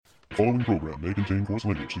following program may contain coarse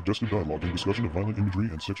language, suggestive dialogue, and discussion of violent imagery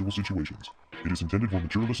and sexual situations. It is intended for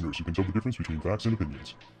mature listeners who can tell the difference between facts and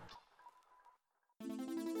opinions.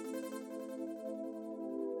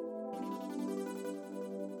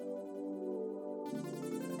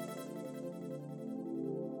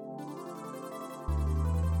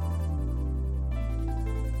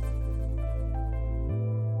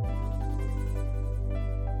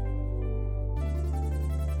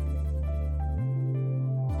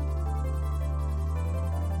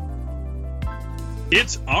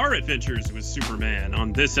 It's our adventures with Superman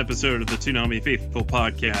on this episode of the Toonami Faithful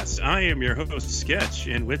podcast. I am your host, Sketch,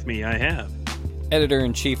 and with me I have...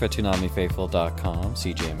 Editor-in-Chief at ToonamiFaithful.com,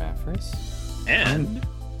 CJ Maffris. And...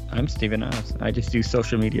 I'm Steven Oz. I just do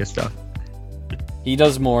social media stuff. He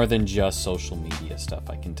does more than just social media stuff,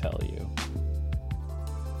 I can tell you.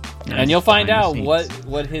 Nice. And you'll find out Behind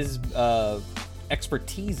what his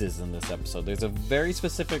expertise is in this episode. There's a very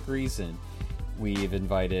specific reason we've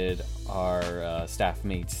invited our staff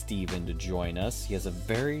mate Steven to join us. He has a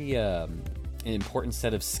very important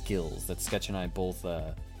set of skills that Sketch and I both,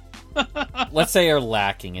 let's say, are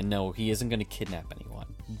lacking. And no, he isn't going to kidnap anyone.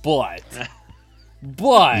 But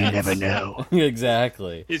You never know.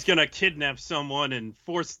 Exactly. He's gonna kidnap someone and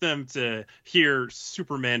force them to hear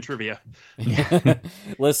Superman trivia.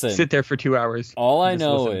 Listen. Sit there for 2 hours. All I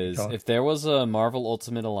know is if there was a Marvel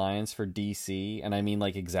Ultimate Alliance for DC, and I mean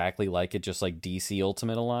like exactly like it, just like DC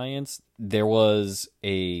Ultimate Alliance, there was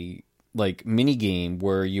a like mini game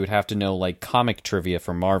where you would have to know like comic trivia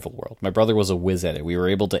from Marvel World. My brother was a whiz at it. We were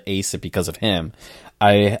able to ace it because of him.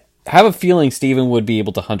 I have a feeling Steven would be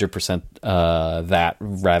able to 100% that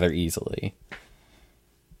rather easily.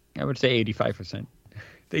 I would say 85%.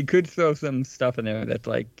 They could throw some stuff in there that's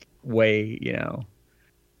like way,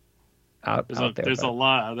 out there. There's but... a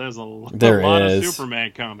lot of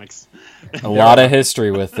Superman comics. A lot of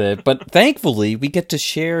history with it. But thankfully, we get to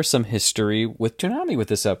share some history with Toonami with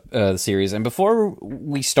this series. And before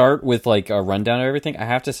we start with like a rundown of everything, I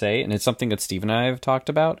have to say, and it's something that Steve and I have talked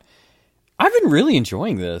about, I've been really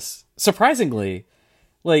enjoying this. Surprisingly.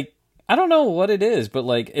 Like, I don't know what it is, but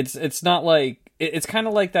like it's not like it's kind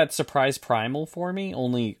of like that surprise Primal for me,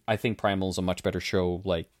 only I think Primal is a much better show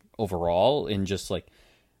like overall in just like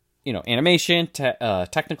animation,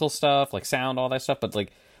 technical stuff, like sound, all that stuff, but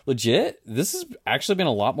like legit, this has actually been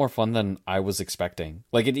a lot more fun than I was expecting.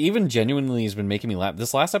 Like it even genuinely has been making me laugh.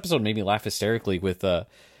 This last episode made me laugh hysterically with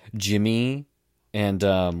Jimmy and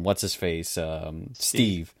what's his face?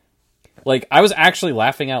 Steve. Like, I was actually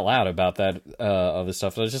laughing out loud about that other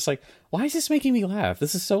stuff. I was just like, why is this making me laugh?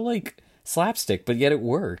 This is so, like, slapstick, but yet it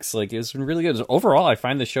works. Like, it's been really good. Overall, I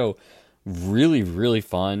find the show really, really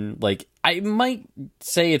fun. Like, I might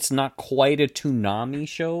say it's not quite a Toonami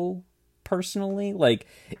show, personally. Like,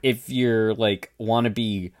 if you're, like, want to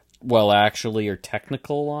be, well, actually, or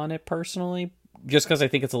technical on it, personally. Just because I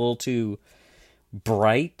think it's a little too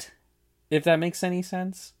bright, if that makes any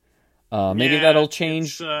sense. Maybe that'll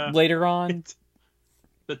change later on.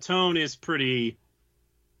 The tone is pretty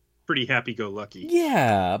happy-go-lucky.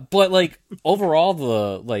 Yeah, but like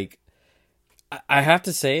overall, I have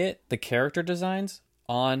to say it, the character designs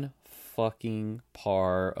on fucking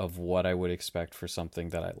par of what I would expect for something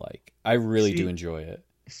that I like. I really do enjoy it.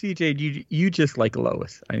 CJ, you just like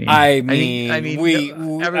Lois. Everyone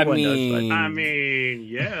does.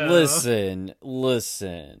 Yeah.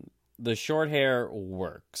 Listen. The short hair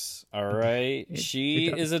works, all right? She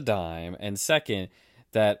is a dime. And second,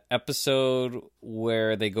 that episode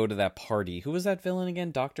where they go to that party. Who was that villain again?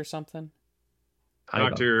 Dr. something?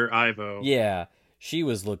 Dr. Ivo. Yeah, she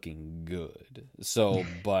was looking good. So,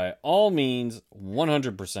 by all means,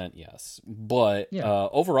 100% yes. But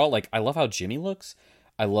overall, like, I love how Jimmy looks.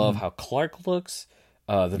 I love how Clark looks.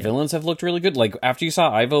 The villains have looked really good. Like, after you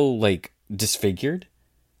saw Ivo, like, disfigured,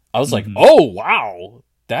 I was like, oh, wow.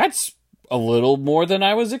 That's a little more than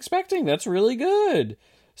I was expecting. That's really good.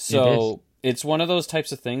 So it's one of those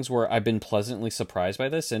types of things where I've been pleasantly surprised by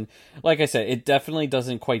this. And like I said, it definitely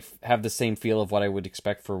doesn't quite have the same feel of what I would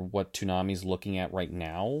expect for what Toonami's looking at right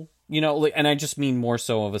now. And I just mean more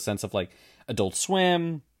so of a sense of like Adult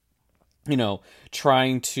Swim,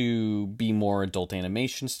 trying to be more adult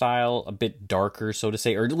animation style, a bit darker, so to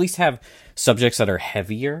say, or at least have subjects that are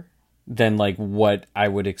heavier than like what I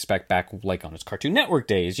would expect back like on its Cartoon Network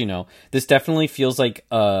days. This definitely feels like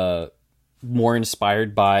more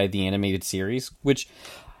inspired by the animated series, which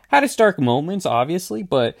had its dark moments, obviously,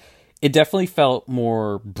 but it definitely felt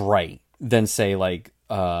more bright than say like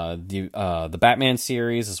the Batman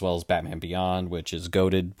series, as well as Batman Beyond, which is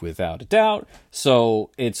goated without a doubt. So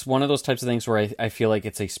it's one of those types of things where I feel like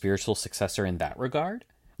it's a spiritual successor in that regard,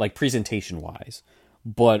 like presentation wise.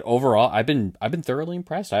 But overall, I've been thoroughly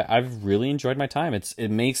impressed. I've really enjoyed my time.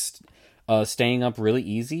 It makes staying up really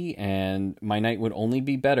easy, and my night would only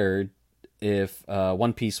be better if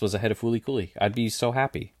One Piece was ahead of Fooly Cooly. I'd be so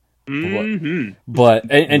happy. Mm-hmm. But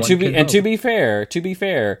to be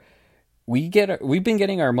fair, we've been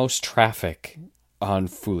getting our most traffic on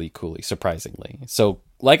Fooly Cooly, surprisingly. So,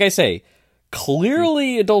 like I say,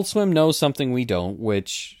 clearly Adult Swim knows something we don't,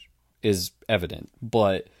 which is evident.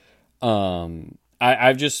 But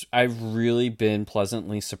I've really been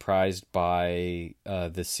pleasantly surprised by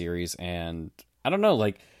this series, and I don't know,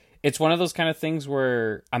 like, it's one of those kind of things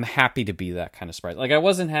where I'm happy to be that kind of surprised. Like, I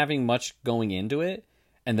wasn't having much going into it,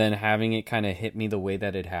 and then having it kind of hit me the way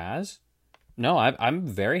that it has. No, I'm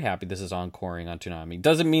very happy this is encoring on Toonami.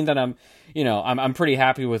 Doesn't mean that I'm pretty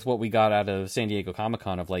happy with what we got out of San Diego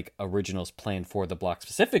Comic-Con of like originals planned for the block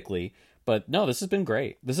specifically. But no, this has been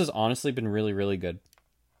great. This has honestly been really, really good.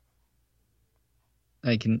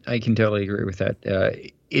 I can totally agree with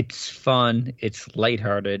that. It's fun. It's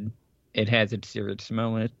lighthearted. It has its serious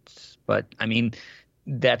moments, but I mean,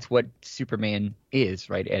 that's what Superman is,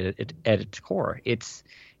 right? At its core, it's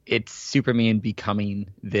Superman becoming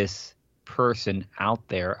this person out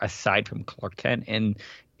there aside from Clark Kent, and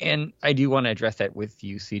I do want to address that with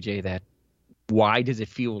you, CJ. That why does it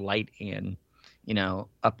feel light and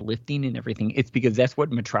uplifting and everything? It's because that's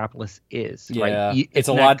what Metropolis is, right? Yeah, it's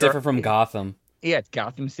a lot different from Gotham. Yeah, it's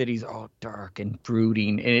Gotham City's all dark and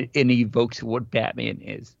brooding, and it evokes what Batman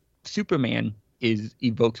is. Superman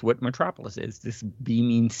evokes what Metropolis is, this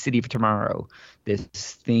beaming city of tomorrow, this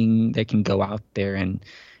thing that can go out there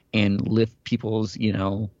and lift people's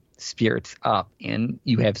spirits up, and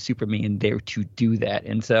you have Superman there to do that.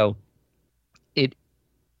 And so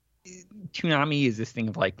Toonami is this thing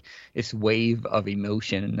of like this wave of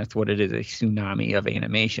emotion, and that's what it is, a tsunami of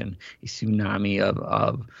animation, a tsunami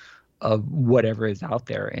of whatever is out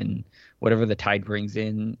there and whatever the tide brings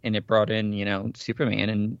in. And it brought in Superman,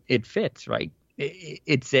 and it fits, right?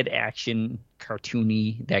 It's that action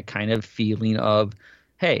cartoony, that kind of feeling of,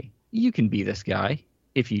 hey, you can be this guy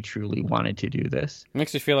if you truly wanted to do this. It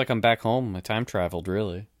makes me feel like I'm back home. I time traveled,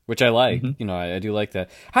 really, which I like. Mm-hmm. I do like that.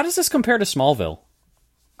 How does this compare to Smallville?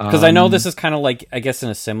 Because I know this is kind of like, I guess, in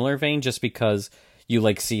a similar vein, just because you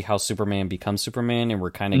like see how Superman becomes Superman, and we're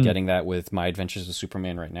kind of getting that with My Adventures with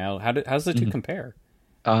Superman right now. How's the two compare?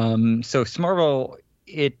 So Smallville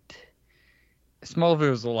is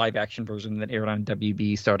a live action version that aired on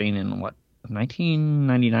WB starting in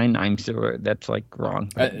 1999. I'm sure that's like wrong.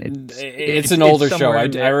 It's an older show.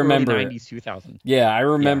 I remember 90s, 2000. Yeah, I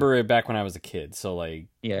remember it back when I was a kid. So like,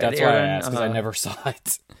 that's why I asked, because I never saw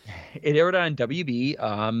it. It aired on WB,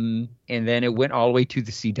 and then it went all the way to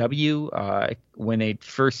the CW. When it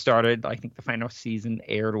first started, I think the final season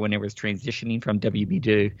aired when it was transitioning from WB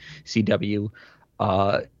to CW.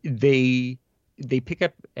 They pick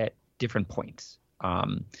up at different points.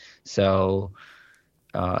 So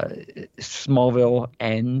Smallville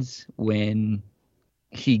ends when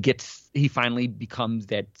he finally becomes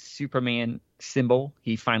that Superman symbol.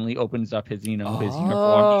 He finally opens up his his uniform.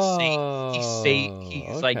 He's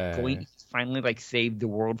finally like saved the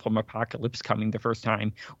world from apocalypse coming the first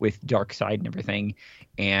time with Darkseid and everything,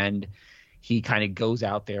 and he kind of goes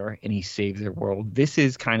out there and he saves the world. This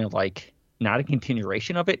is kind of like not a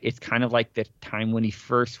continuation of it. It's kind of like the time when he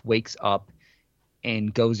first wakes up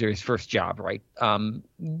and goes to his first job, right?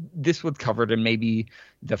 This was covered in maybe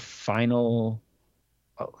the final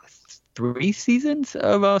 3 seasons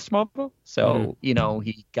of Smallville. So,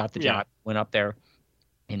 he got the job, went up there,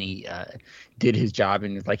 and he did his job,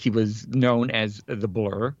 and like he was known as the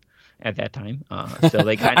Blur at that time. So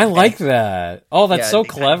they kind of I like that. Oh, that's so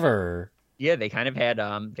clever. They kind of had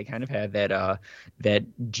that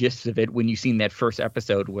gist of it when you seen that first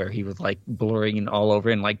episode where he was like blurring and all over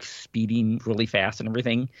and like speeding really fast and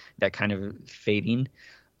everything, that kind of fading.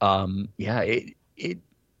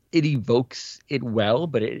 It evokes it well,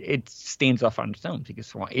 but it stands off on its own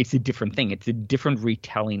because it's a different thing. It's a different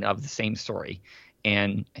retelling of the same story,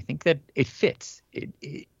 and I think that it fits.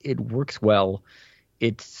 It works well.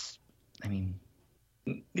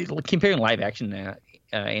 Comparing live action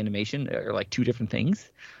animation are like two different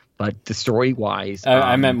things, but the story wise,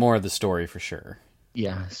 I meant more of the story for sure.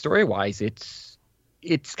 Yeah, story wise, it's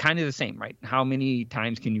kind of the same, right? How many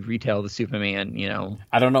times can you retell the Superman?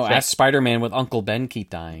 I don't know. Ask Spider-Man with Uncle Ben keep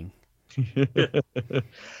dying.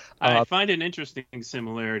 I find an interesting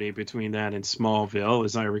similarity between that and Smallville,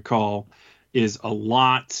 as I recall, is a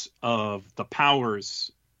lot of the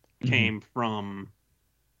powers came from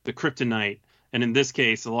the kryptonite, and in this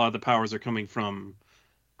case, a lot of the powers are coming from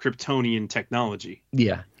Kryptonian technology.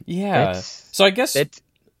 Yeah. So I guess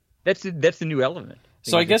that's the new element.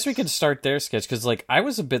 So I guess we could start there, Sketch, because like I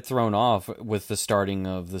was a bit thrown off with the starting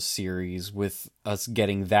of the series with us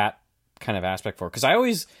getting that kind of aspect for it. Because I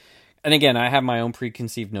always, and again, I have my own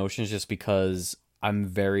preconceived notions just because I'm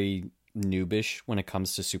very noobish when it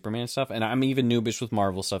comes to Superman stuff, and I'm even noobish with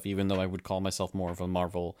Marvel stuff, even though I would call myself more of a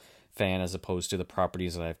Marvel fan as opposed to the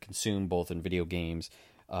properties that I've consumed both in video games,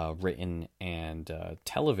 written, and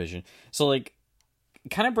television. So like,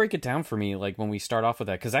 kind of break it down for me, like when we start off with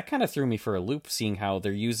that, because that kind of threw me for a loop, seeing how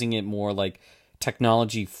they're using it more like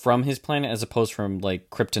technology from his planet as opposed from like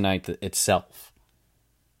kryptonite itself.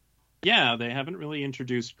 Yeah, they haven't really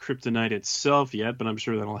introduced kryptonite itself yet, but I'm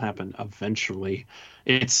sure that'll happen eventually.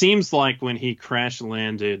 It seems like when he crash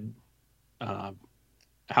landed,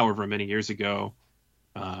 however many years ago,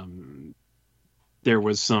 there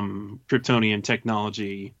was some Kryptonian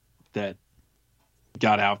technology that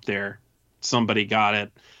got out there. Somebody got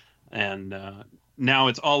it, and now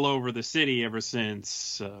it's all over the city ever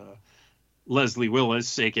since Leslie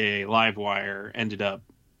Willis, aka Livewire, ended up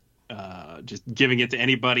just giving it to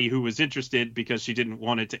anybody who was interested because she didn't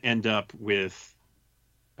want it to end up with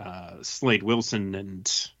Slade Wilson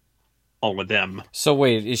and all of them. So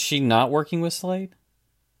wait, is she not working with Slade?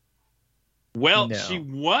 Well, No. she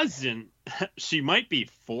wasn't. She might be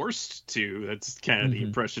forced to. That's kind of the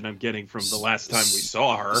impression I'm getting from the last time we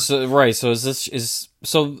saw her. So right, so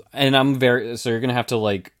and I'm very, so you're gonna have to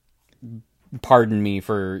like pardon me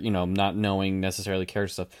for, you know, not knowing necessarily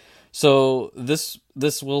character stuff. So this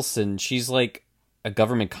Wilson, she's like a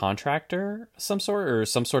government contractor of some sort, or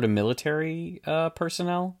some sort of military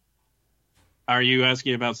personnel. Are you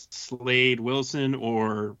asking about Slade Wilson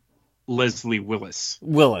or Leslie Willis?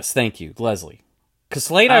 Willis, thank you, Leslie. Because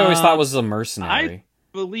Slade, I always thought was a mercenary. I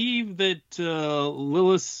believe that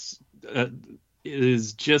Willis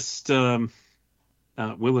is just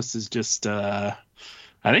Willis is just. I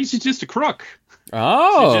think she's just a crook.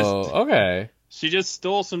 Oh, okay. She just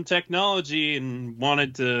stole some technology and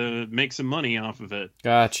wanted to make some money off of it.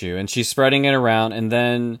 Got you. And she's spreading it around. And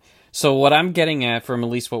then, so what I'm getting at from at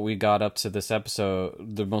least what we got up to this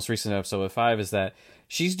episode, the most recent episode of 5, is that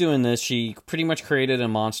she's doing this. She pretty much created a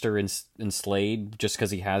monster in Slade just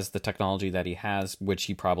because he has the technology that he has, which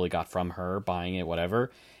he probably got from her, buying it,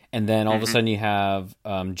 whatever. And then all of a sudden you have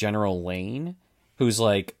General Lane, who's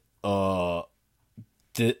like, I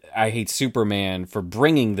hate Superman for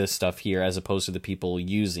bringing this stuff here as opposed to the people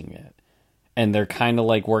using it. And they're kind of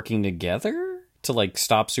like working together to like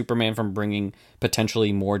stop Superman from bringing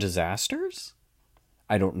potentially more disasters?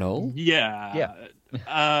 I don't know. Yeah.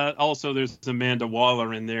 Also, there's Amanda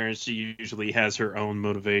Waller in there, and she usually has her own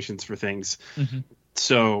motivations for things.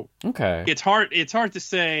 So Okay. it's hard to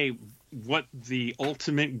say what the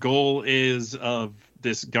ultimate goal is of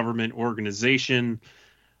this government organization.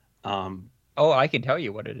 Oh, I can tell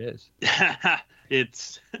you what it is.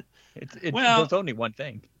 It's There's only one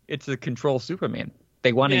thing. It's to control Superman.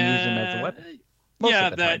 They want to use him as a weapon. Most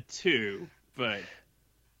of the time. That too. But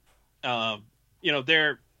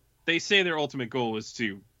they say their ultimate goal is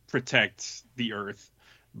to protect the Earth,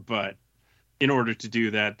 but in order to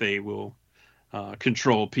do that, they will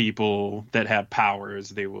control people that have powers.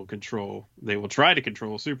 They will try to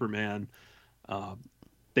control Superman.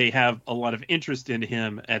 They have a lot of interest in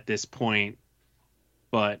him at this point,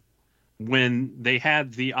 but when they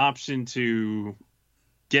had the option to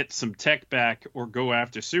get some tech back or go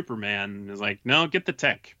after Superman, it's like, no, get the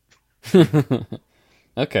tech.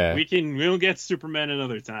 Okay. We'll get Superman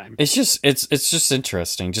another time. It's just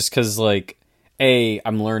interesting, just because like,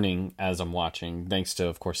 I'm learning as I'm watching, thanks to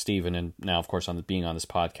of course Steven, and now of course being on this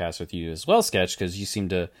podcast with you as well, Sketch, because you seem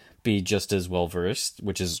to be just as well versed,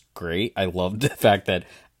 which is great. I love the fact that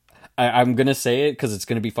I'm gonna say it because it's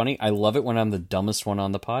gonna be funny. I love it when I'm the dumbest one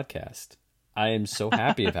on the podcast. I am so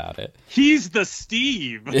happy about it. He's the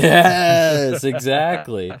Steve. Yes,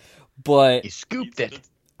 exactly. But He scooped it.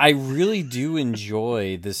 I really do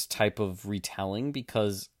enjoy this type of retelling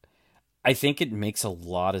because I think it makes a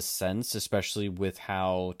lot of sense, especially with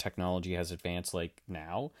how technology has advanced like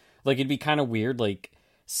now. Like it'd be kind of weird like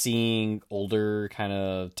seeing older kind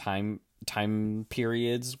of time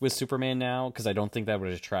periods with Superman now, because I don't think that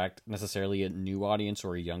would attract necessarily a new audience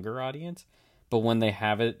or a younger audience. But when they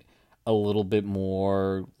have it a little bit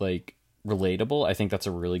more like relatable, I think that's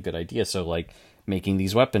a really good idea. So like making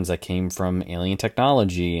these weapons that came from alien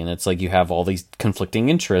technology, and it's like you have all these conflicting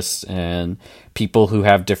interests and people who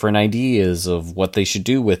have different ideas of what they should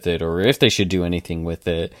do with it or if they should do anything with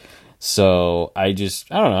it. So I don't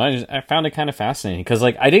know, I found it kind of fascinating because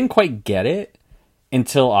like I didn't quite get it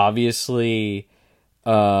until obviously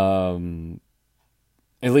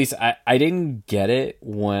At least I didn't get it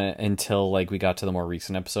until like we got to the more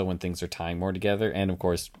recent episode when things are tying more together. And of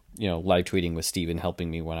course, live tweeting with Steven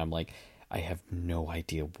helping me when I'm like, I have no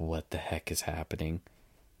idea what the heck is happening.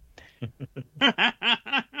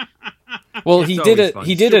 Well, he did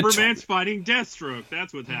Superman's fighting Deathstroke.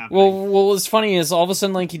 That's what's happening. Well, what's funny is all of a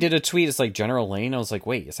sudden, like, he did a tweet. It's like General Lane. I was like,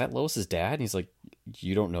 wait, is that Lois's dad? And he's like,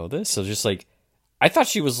 you don't know this? So just like, I thought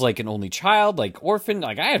she was like an only child, like orphan.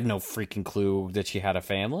 Like, I have no freaking clue that she had a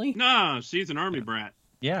family. No, she's an army brat.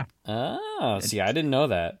 Yeah. Oh, see, I didn't know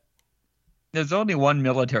that. There's only one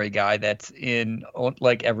military guy that's in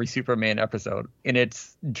like every Superman episode, and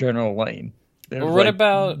it's General Lane. Well, what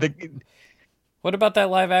about that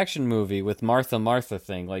live action movie with Martha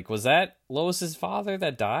thing? Like, was that Lois's father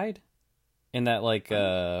that died in that like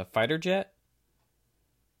fighter jet?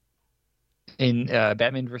 In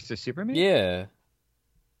Batman vs Superman? Yeah.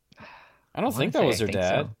 I don't think that was her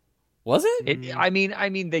dad. So. Was it? I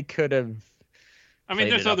mean, they could have. I mean,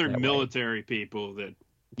 there's other military people that.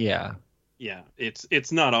 Yeah. Yeah,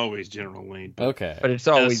 it's not always General Lane. But, okay. But it's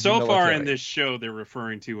always so far in this show, they're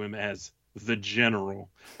referring to him as the General,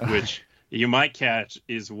 which you might catch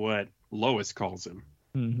is what Lois calls him.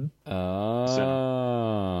 Mm-hmm. Oh.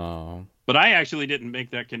 So, but I actually didn't make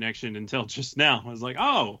that connection until just now. I was like,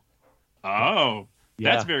 oh,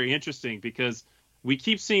 that's very interesting because we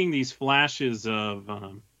keep seeing these flashes of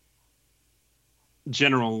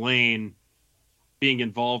General Lane being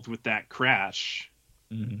involved with that crash,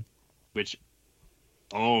 which,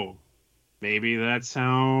 maybe that's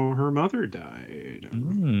how her mother died.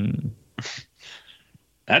 Mm.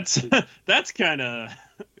 That's kind of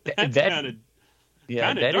dark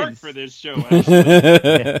for this show.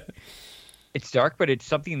 Yeah. It's dark, but it's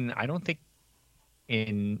something I don't think.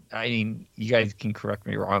 I mean, you guys can correct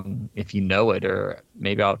me wrong if you know it, or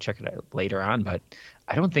maybe I'll check it out later on. But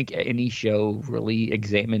I don't think any show really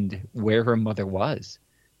examined where her mother was,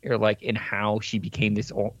 or like in how she became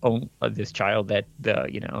this child that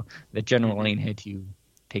that General Lane had to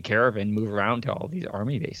take care of and move around to all these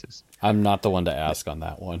army bases. I'm not the one to ask on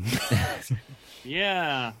that one.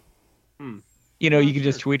 Yeah. You can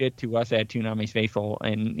just tweet it to us at Toonami's Faithful,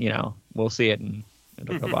 and we'll see it and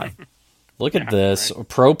it'll go by. Look at this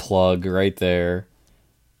pro plug right there.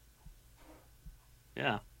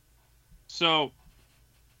 Yeah. So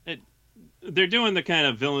they're doing the kind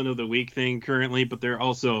of villain of the week thing currently, but they're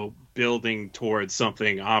also building towards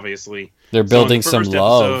something. Obviously, they're building some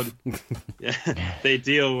love. They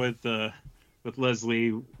deal with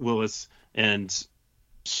Leslie Willis, and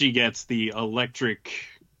she gets the electric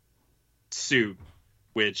suit,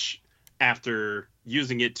 which after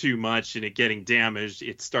using it too much and it getting damaged,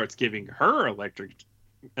 it starts giving her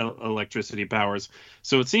electricity powers.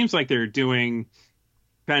 So it seems like they're doing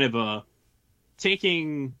kind of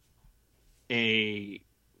taking a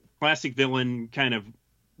classic villain, kind of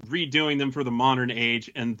redoing them for the modern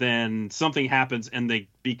age, and then something happens and they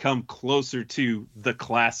become closer to the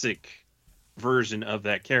classic version of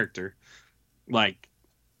that character. Like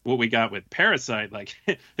what we got with Parasite. Like,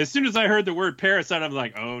 as soon as I heard the word Parasite, I'm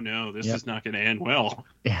like, oh no, this is not going to end well.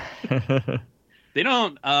 Yeah. They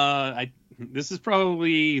don't, this is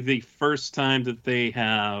probably the first time that they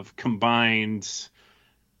have combined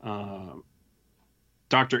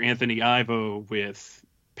Dr. Anthony Ivo with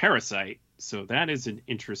Parasite. So that is an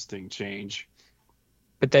interesting change.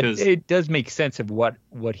 But that it does make sense of what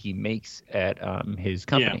he makes at his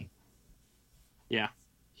company. Yeah.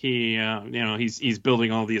 He, he's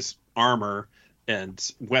building all this armor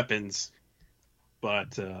and weapons,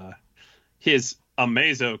 but his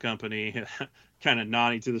Amazo company, kind of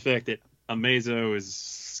nodding to the fact that Amazo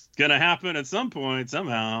is gonna happen at some point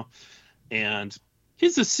somehow, and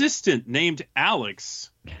his assistant named Alex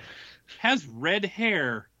has red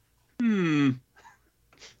hair. Maybe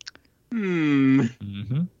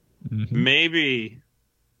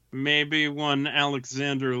one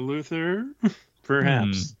Alexander Luthor.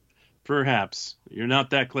 Perhaps. You're not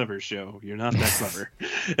that clever, show. You're not that clever.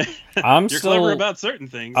 You're clever about certain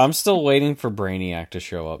things. I'm still waiting for Brainiac to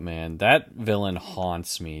show up, man. That villain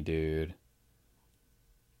haunts me, dude.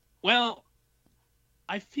 Well,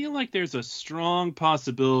 I feel like there's a strong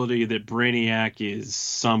possibility that Brainiac is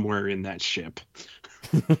somewhere in that ship.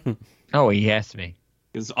 Oh, he has to be.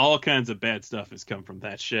 Because all kinds of bad stuff has come from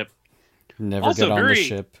that ship. Never also, get on the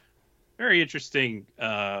ship. Very interesting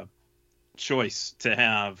choice to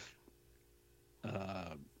have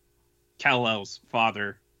Kal-El's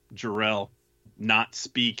father, Jor-El, not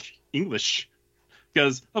speak English.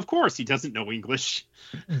 Because, of course, he doesn't know English.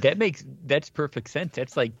 That's perfect sense.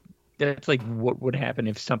 That's like what would happen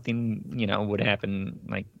if something, would happen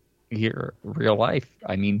like here real life.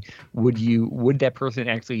 I mean, would that person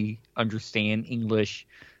actually understand English,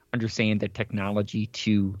 understand the technology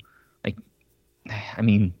to, like, I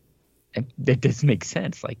mean, that doesn't make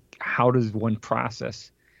sense. Like, how does one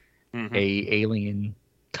process a alien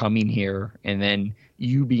coming here and then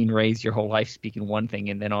you being raised your whole life speaking one thing,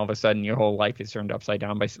 and then all of a sudden your whole life is turned upside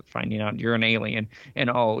down by finding out you're an alien, and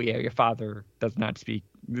oh yeah, your father does not speak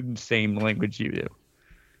the same language you do.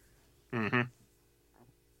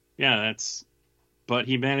 Yeah, but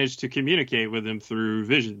he managed to communicate with him through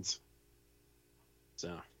visions.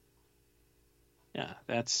 So yeah,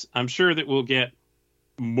 I'm sure that we'll get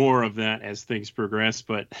more of that as things progress,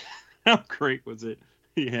 but how great was it?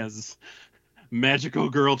 He has magical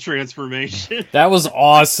girl transformation. That was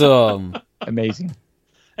awesome. Amazing.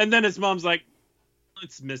 And then his mom's like,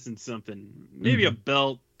 it's missing something. Maybe a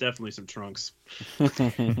belt, definitely some trunks.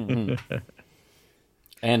 And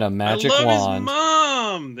a magic I love wand. his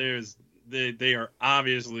mom. They are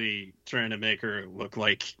obviously trying to make her look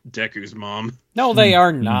like Deku's mom. No, they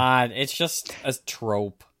are not. It's just a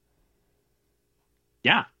trope.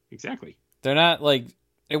 Yeah, exactly. They're not like.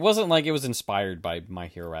 It wasn't like it was inspired by My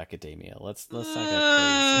Hero Academia. Let's not get crazy.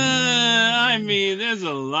 I mean, there's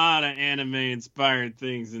a lot of anime-inspired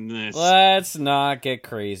things in this. Let's not get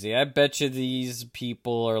crazy. I bet you these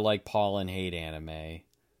people are like Paul and hate anime.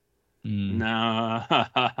 No,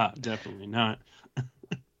 definitely not.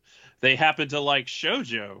 They happen to like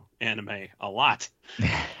shoujo anime a lot.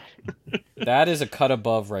 That is a cut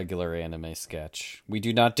above regular anime sketch. We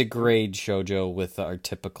do not degrade shoujo with our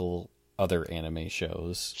typical other anime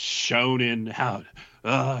shows. Shonen,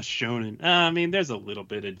 shonen. I mean, there's a little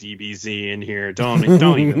bit of DBZ in here. Don't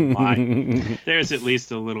even lie. There's at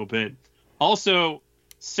least a little bit. Also,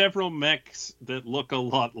 several mechs that look a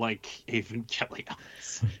lot like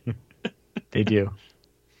Evangelions. They do.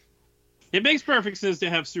 It makes perfect sense to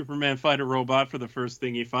have Superman fight a robot for the first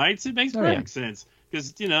thing he fights. It makes perfect sense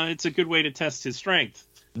because it's a good way to test his strength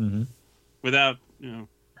without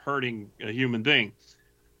hurting a human being.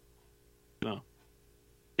 No,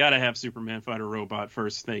 gotta have Superman fight a robot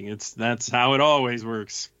first thing. That's how it always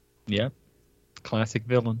works. Yep, classic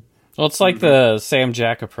villain. Well, it's like the Sam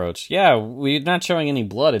Jack approach. Yeah, we're not showing any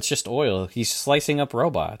blood. It's just oil. He's slicing up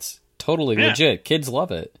robots. Totally legit. Kids love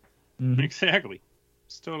it. Exactly.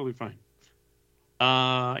 It's totally fine.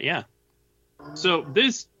 Yeah. So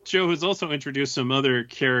this show has also introduced some other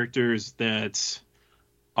characters that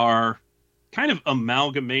are kind of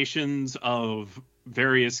amalgamations of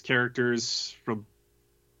various characters from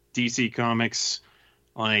DC Comics.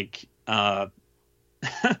 Like, I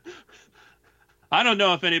don't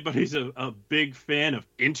know if anybody's a big fan of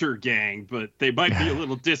Intergang, but they might be a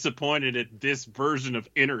little disappointed at this version of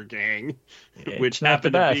Intergang, which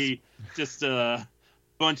happened to be just a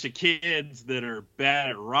bunch of kids that are bad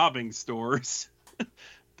at robbing stores.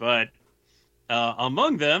 But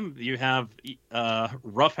among them, you have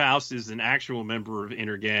Roughhouse is an actual member of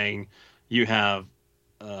Intergang. You have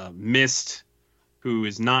Mist, who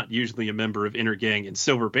is not usually a member of Intergang, and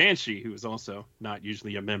Silver Banshee, who is also not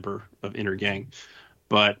usually a member of Intergang.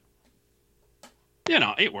 But,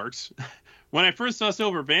 it works. When I first saw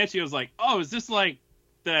Silver Banshee, I was like, oh, is this like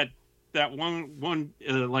that one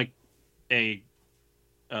like a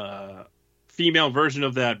female version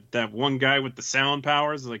of that one guy with the sound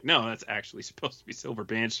powers? Like, no, that's actually supposed to be Silver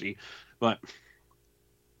Banshee. But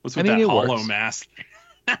what's with that hollow mask?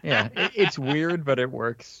 Yeah, it's weird, but it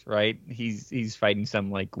works, right? He's fighting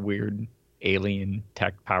some like weird alien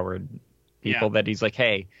tech powered people that he's like,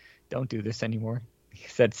 hey, don't do this anymore.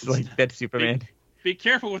 That's Superman. Be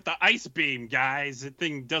careful with the ice beam, guys. That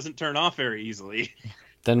thing doesn't turn off very easily.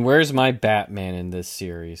 Then where's my Batman in this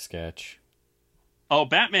series sketch? Oh,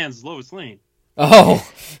 Batman's Lois Lane. Oh.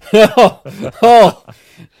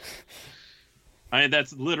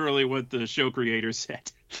 That's literally what the show creator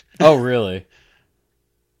said. Oh, really?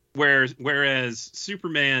 Whereas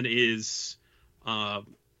Superman is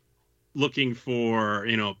looking for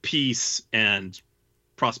peace and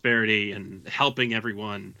prosperity and helping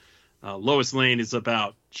everyone, Lois Lane is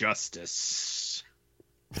about justice.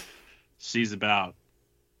 She's about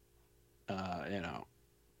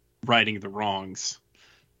righting the wrongs.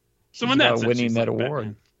 So in that sense, winning that like award.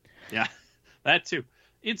 Batman. Yeah, that too.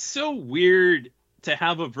 It's so weird to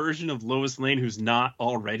have a version of Lois Lane who's not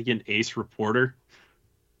already an ace reporter.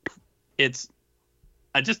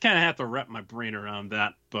 I just kind of have to wrap my brain around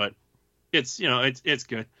that, but it's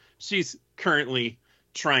good. She's currently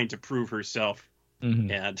trying to prove herself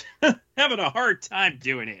and having a hard time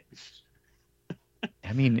doing it.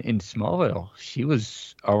 I mean, in Smallville, she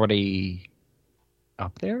was already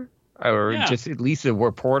up there, or Yeah. just at least a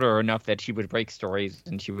reporter enough that she would break stories,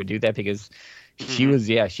 and she would do that because she was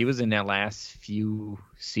in that last few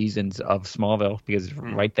seasons of Smallville, because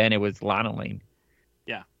right then it was Lana Lane.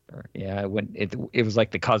 Yeah. It was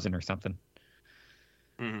like the cousin or something.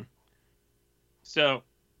 Mm-hmm. So,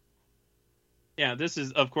 yeah, this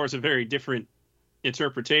is, of course, a very different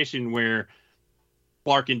interpretation where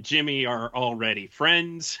Clark and Jimmy are already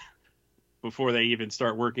friends before they even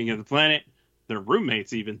start working at the planet. They're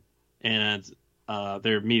roommates even, and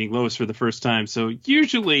they're meeting Lois for the first time. So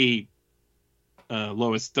usually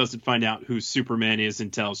Lois doesn't find out who Superman is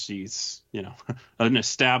until she's, an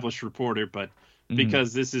established reporter. But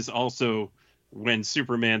because this is also when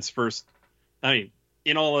Superman's first,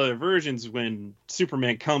 in all other versions, when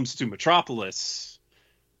Superman comes to Metropolis,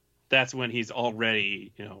 that's when he's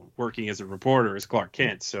already, working as a reporter as Clark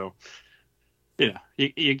Kent. So, you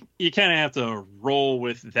kind of have to roll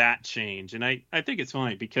with that change. And I think it's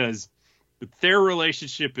fine because their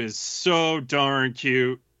relationship is so darn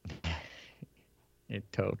cute. It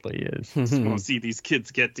totally is. Just want to see these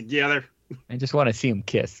kids get together. I just want to see them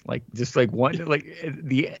kiss.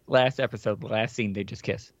 The last episode, the last scene, they just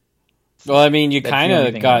kiss. Well, I mean, you That's kind the only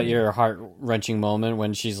of thing got I your heart-wrenching moment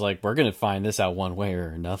when she's like, we're going to find this out one way or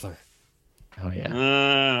another. Oh,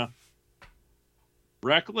 yeah.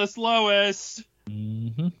 Reckless Lois.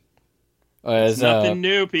 Mm-hmm. As, nothing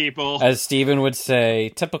new, people. As Steven would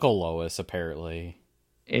say, typical Lois, apparently.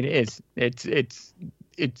 It is. It's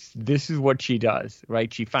this is what she does,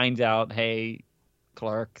 right? She finds out, hey,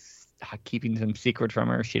 Clark's keeping some secret from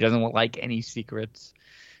her. She doesn't like any secrets.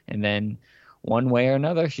 And then one way or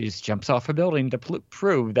another, she just jumps off a building to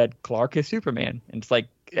prove that Clark is Superman. And it's like,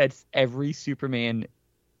 that's every Superman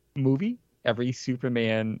movie, every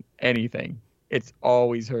Superman anything. It's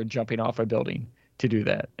always her jumping off a building to do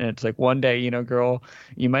that. And it's like, one day, girl,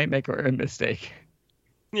 you might make a mistake.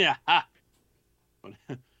 Yeah.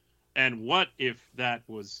 And what if that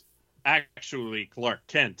was actually Clark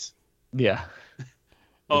Kent? Yeah.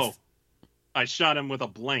 Oh, I shot him with a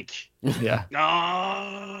blank. Yeah.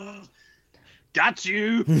 Oh, got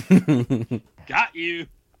you. Got you.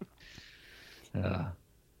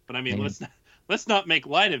 But I mean, let's not make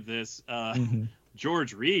light of this.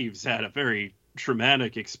 George Reeves had a very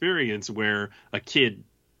traumatic experience where a kid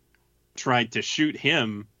tried to shoot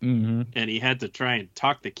him, and he had to try and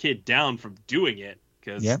talk the kid down from doing it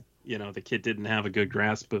because the kid didn't have a good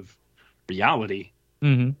grasp of reality.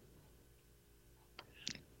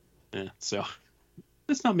 Yeah, so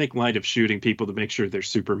let's not make light of shooting people to make sure they're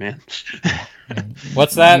Superman.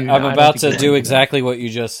 What's that? I'm about to do exactly what you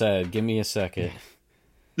just said. Give me a second.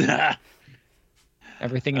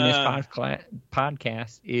 Everything in this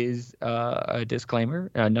podcast is a disclaimer.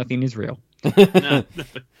 Nothing is real.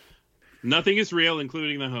 Nothing is real,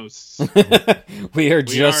 including the hosts. We are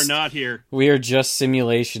not here. We are just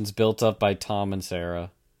simulations built up by Tom and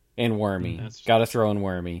Sarah. And Wormy. Got to throw in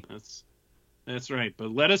Wormy. That's right.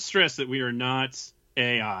 But let us stress that we are not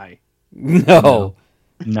AI. No.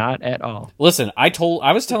 Not at all. Listen, I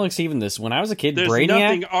was telling Steven this when I was a kid. There's Brainiac,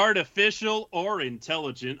 nothing artificial or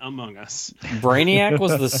intelligent among us. Brainiac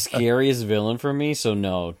was the scariest villain for me, so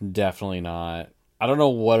no, definitely not. I don't know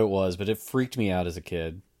what it was, but it freaked me out as a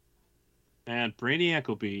kid. And Brainiac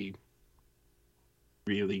will be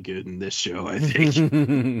really good in this show, I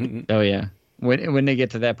think. Oh yeah, when they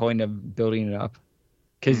get to that point of building it up,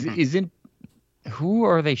 because who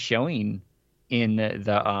are they showing in the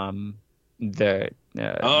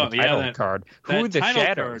title card? Who are the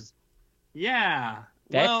shadows? Card. Yeah,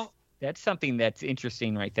 that's something that's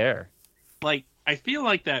interesting right there. Like, I feel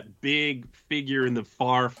like that big figure in the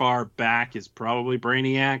far back is probably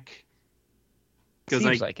Brainiac.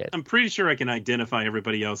 Because I'm pretty sure I can identify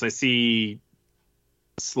everybody else. I see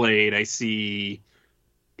Slade, I see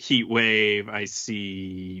Heatwave, I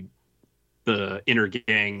see the Inner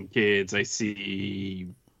Gang kids, I see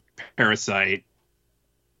Parasite,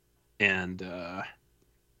 and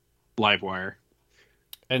Livewire.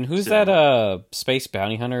 And who's that space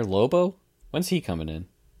bounty hunter, Lobo? When's he coming in?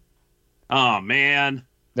 Oh, man.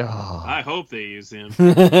 Oh. I hope they use him.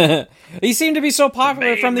 He seemed to be so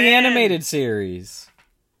popular from the animated series.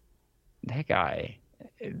 That guy,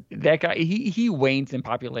 he wanes in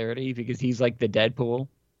popularity because he's like the Deadpool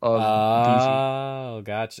of DC. Oh,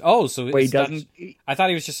 gotcha. Oh, so he doesn't. I thought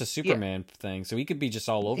he was just a Superman thing, so he could be just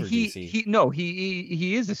all over DC.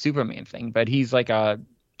 He is a Superman thing, but he's like a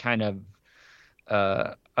kind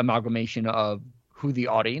of amalgamation of who the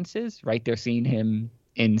audience is. Right, they're seeing him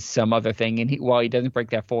in some other thing, and while he doesn't break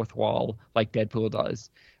that fourth wall like Deadpool does,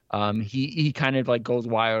 he kind of like goes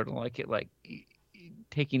wild, like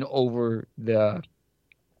taking over the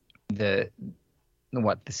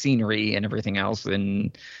the scenery and everything else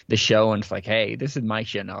in the show, and it's like, hey, this is my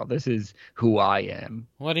shit now. This is who I am.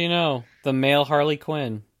 What do you know? The male Harley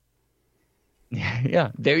Quinn.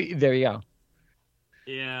 Yeah, there you go.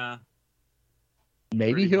 Yeah.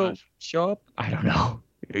 Maybe Pretty he'll much. show up. I don't know.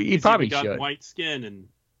 He He's probably even got should. white skin and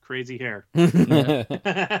crazy hair.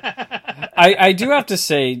 I do have to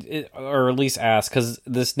say, or at least ask, because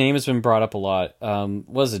this name has been brought up a lot.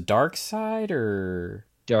 Was it Darkseid or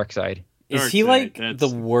Darkseid. is he Darkseid, like that's- the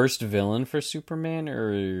worst villain for Superman?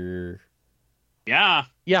 Or Yeah.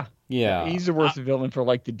 Yeah, yeah, he's the worst villain for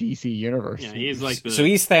like the DC universe. Yeah, he's like so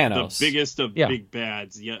he's the Thanos. biggest of Yeah. big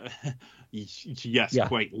bads. Yeah. Yes, Yeah.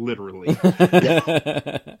 quite literally. This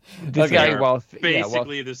Okay. guy, They're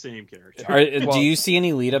Basically the same character. Do you see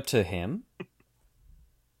any lead up to him?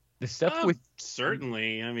 the stuff with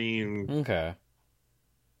Certainly. I mean, Okay.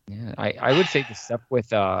 yeah, I would say the stuff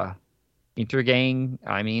with Intergang.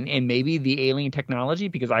 I mean, and maybe the alien technology,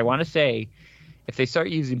 because I want to say if they start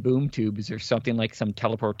using boom tubes or something like some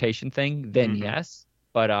teleportation thing, then Mhm. yes.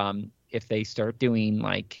 But if they start doing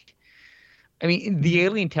like, I mean, the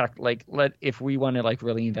alien tech, like, if we want to like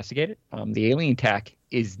really investigate it, the alien tech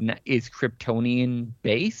is Kryptonian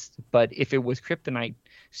based. But if it was kryptonite,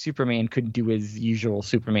 Superman couldn't do his usual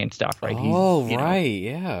Superman stuff, right? Oh, you know, right.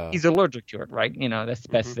 Yeah. he's allergic to it, right? You know, that's the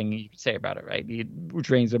best Mhm. thing you can say about it, right? It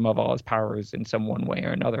drains him of all his powers in some one way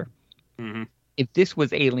or another. mhm. If this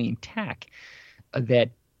was alien tech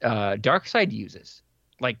that Darkseid uses,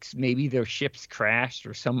 like maybe their ships crashed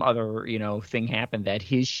or some other, thing happened that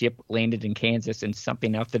his ship landed in Kansas and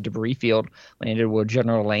something off the debris field landed where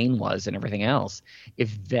General Lane was and everything else.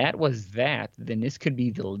 If that was that, then this could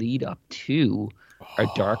be the lead up to a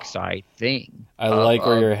Darkseid thing. I like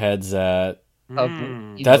where your head's at.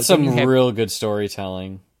 Mm. That's then you some have- real good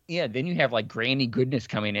storytelling. Yeah, then you have like Granny Goodness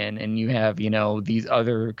coming in, and you have these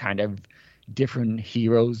other kind of different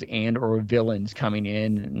heroes and or villains coming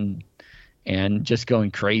in and just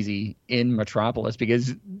going crazy in Metropolis,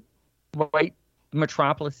 because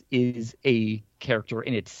Metropolis is a character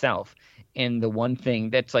in itself. And the one thing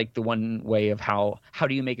that's like the one way of how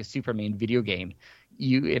do you make a Superman video game?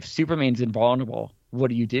 If Superman's invulnerable, what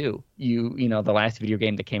do? The last video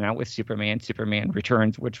game that came out with Superman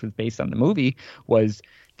Returns, which was based on the movie, was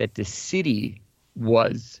that the city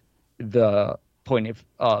was the point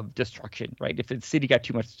of destruction, right? If the city got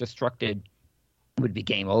too much destructed, it would be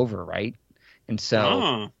game over, right? And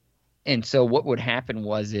so what would happen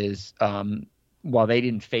is while they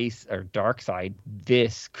didn't face a Darkseid,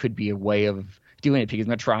 this could be a way of doing it, because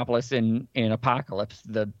Metropolis and Apocalypse,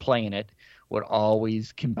 the planet, would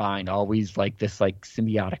always combine, always like this like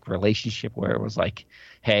symbiotic relationship where it was like,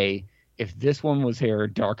 hey, if this one was here,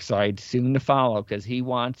 Darkseid soon to follow, because he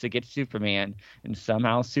wants to get Superman, and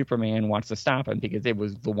somehow Superman wants to stop him, because it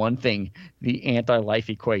was the one thing, the anti-life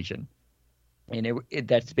equation. And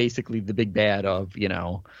that's basically the big bad of,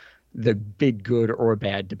 the big good or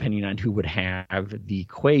bad, depending on who would have the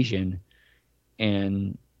equation.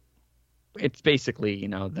 And it's basically,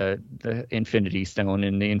 the Infinity Stone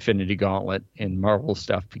and the Infinity Gauntlet in Marvel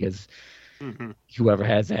stuff, because whoever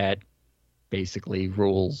has that basically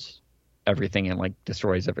rules everything and like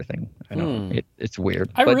destroys everything. I don't know. It's weird.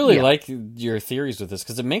 I But, really yeah. like your theories with this,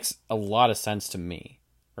 because it makes a lot of sense to me,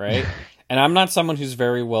 right? And I'm not someone who's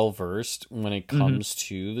very well versed when it comes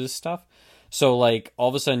to this stuff. So like all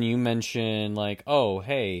of a sudden you mention like, oh,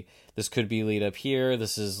 hey, this could be lead up here.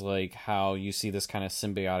 This is like how you see this kind of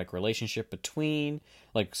symbiotic relationship between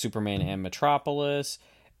like Superman and Metropolis.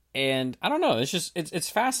 And I don't know, it's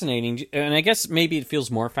fascinating. And I guess maybe it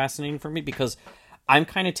feels more fascinating for me because I'm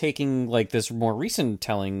kind of taking like this more recent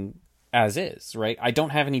telling as is, right? I don't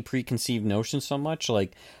have any preconceived notions so much.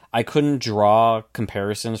 Like I couldn't draw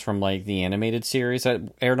comparisons from like the animated series that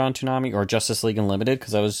aired on Toonami or Justice League Unlimited,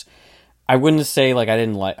 because I wouldn't say like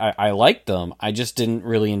I liked them. I just didn't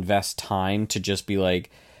really invest time to just be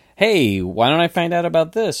like, hey, why don't I find out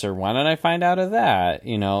about this, or why don't I find out of that?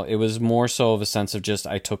 It was more so of a sense of just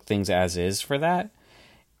I took things as is for that.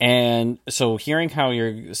 And so hearing how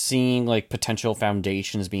you're seeing like potential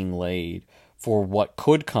foundations being laid for what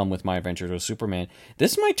could come with My Adventures with Superman,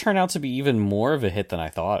 this might turn out to be even more of a hit than I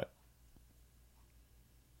thought.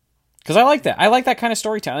 Because I like that. I like that kind of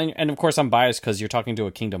storytelling. And of course I'm biased because you're talking to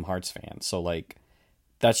a Kingdom Hearts fan. So like,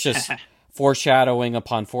 that's just foreshadowing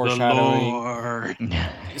upon foreshadowing.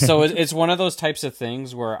 So it's one of those types of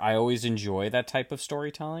things where I always enjoy that type of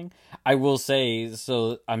storytelling. I will say,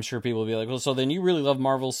 so I'm sure people will be like, well, so then you really love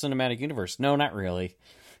Marvel's Cinematic Universe. No, not really.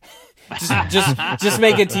 just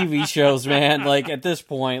making TV shows, man. Like at this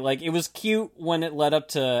point, like it was cute when it led up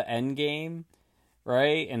to Endgame,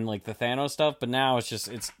 right? And like the Thanos stuff, but now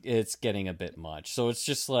it's getting a bit much. So it's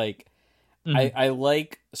just like I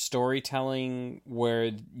like storytelling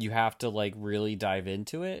where you have to like really dive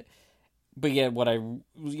into it. But yet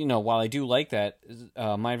while I do like that,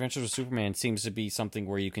 My Adventures with Superman seems to be something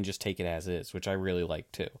where you can just take it as is, which I really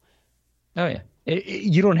like too. Oh yeah,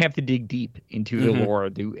 you don't have to dig deep into the lore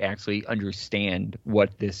to actually understand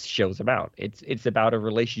what this show's about. It's about a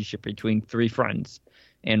relationship between three friends,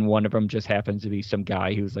 and one of them just happens to be some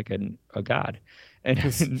guy who's like a god, and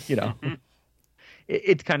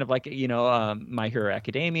it's kind of like My Hero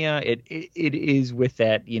Academia. It is with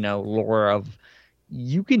that lore of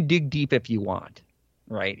you can dig deep if you want,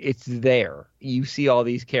 right? It's there. You see all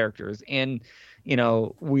these characters and.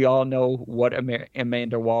 We all know what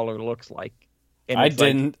Amanda Waller looks like. And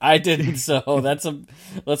I didn't. So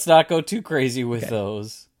let's not go too crazy with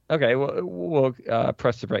those. Okay, we'll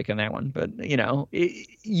press the brake on that one. But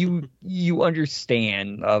you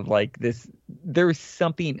understand of like this. There's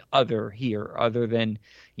something other than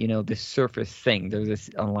this surface thing. There's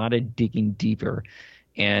a lot of digging deeper,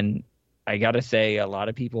 and I gotta say, a lot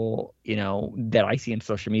of people, that I see on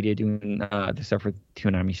social media doing the stuff with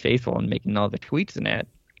Toonami's Faithful and making all the tweets and that,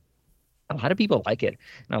 a lot of people like it,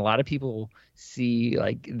 and a lot of people see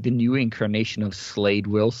like the new incarnation of Slade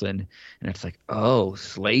Wilson, and it's like, oh,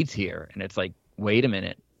 Slade's here, and it's like, wait a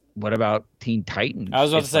minute, what about Teen Titans? I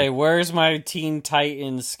was about to say, where's my Teen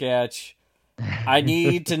Titans sketch? I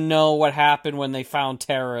need to know what happened when they found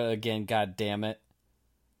Terra again. God damn it.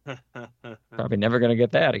 Probably never gonna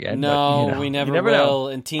get that again. No, but, we never will. will.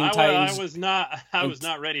 And Teen Titans, I was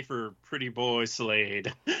not ready for Pretty Boy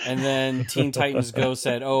Slade. And then Teen Titans Go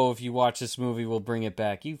said, "Oh, if you watch this movie, we'll bring it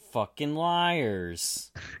back." You fucking liars!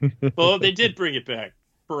 Well, they did bring it back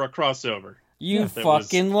for a crossover. You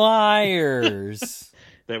fucking liars!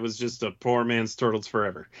 That was just a poor man's Turtles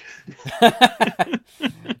Forever.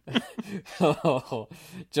 Oh,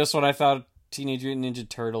 just when I thought Teenage Mutant Ninja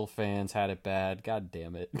Turtle fans had it bad. God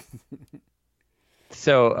damn it.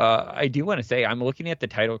 So I do want to say I'm looking at the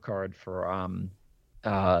title card for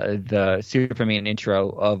the Superman intro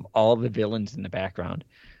of all the villains in the background.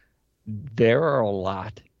 There are a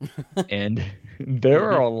lot. And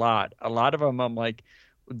there are a lot. A lot of them I'm like,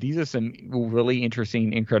 these are some really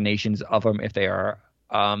interesting incarnations of them if they are.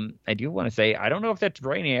 I do want to say, I don't know if that's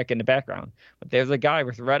Brainiac in the background, but there's a guy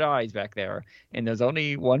with red eyes back there, and there's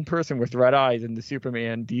only one person with red eyes in the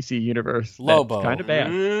Superman DC universe. Lobo. That's kind of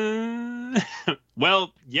bad.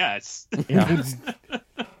 Well, yes. Yeah.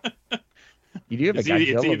 You do have a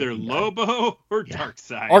Godzilla. It's either Lobo or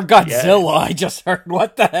Darkseid. Or Godzilla, I just heard.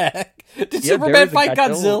 What the heck? Did Superman fight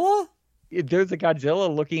Godzilla? There's a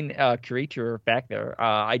Godzilla-looking creature back there.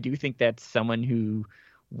 I do think that's someone who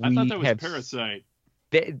I thought that was Parasite.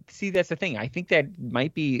 See, that's the thing. I think that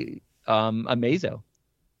might be Amazo.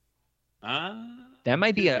 That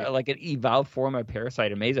might be like an evolved form of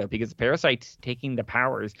Parasite Amazo, because Parasite's taking the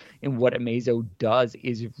powers, and what Amazo does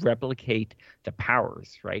is replicate the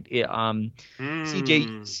powers, right? CJ,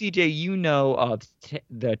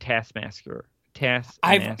 the Taskmaster.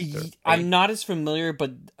 I'm not as familiar,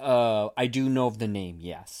 but I do know of the name.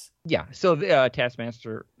 Yes. Yeah. So the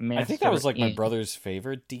Taskmaster. I think that was like my brother's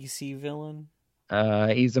favorite DC villain.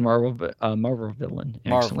 He's a Marvel villain,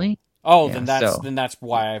 actually. Oh, yeah, then that's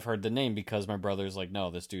why I've heard the name, because my brother's like, no,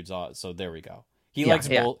 this dude's awesome. So there we go. He likes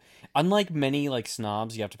both. Unlike many like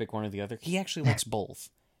snobs, you have to pick one or the other. He actually likes both,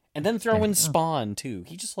 and then throw in Spawn too.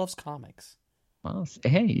 He just loves comics. Well,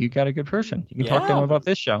 hey, you got a good person. You can talk to him about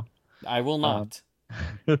this show. I will not.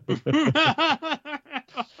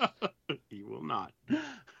 He will not.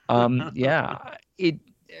 Yeah,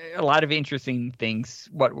 a lot of interesting things.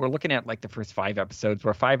 What we're looking at, like the first 5 episodes.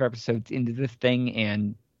 We're 5 episodes into this thing,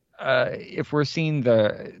 and if we're seeing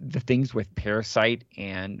the things with Parasite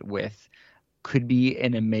and with could be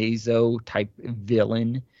an Amazo type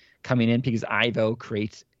villain coming in, because Ivo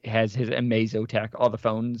has his Amazo tech, all the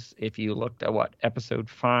phones. If you looked at episode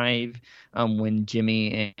 5, when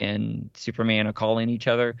Jimmy and Superman are calling each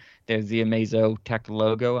other, there's the Amazo tech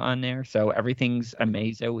logo on there. So everything's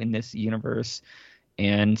Amazo in this universe.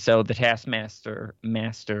 And so the Taskmaster,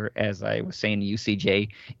 as I was saying to UCJ,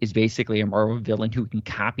 is basically a Marvel villain who can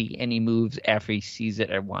copy any moves after he sees it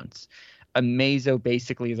at once. Amazo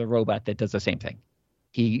basically is a robot that does the same thing.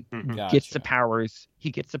 He gets the powers. He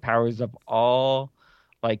gets the powers of all,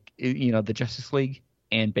 the Justice League,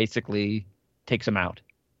 and basically takes them out.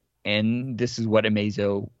 And this is what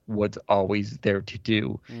Amazo was always there to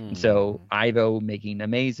do. And so Ivo making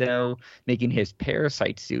Amazo, making his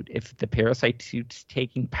Parasite suit. If the Parasite suit's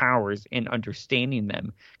taking powers and understanding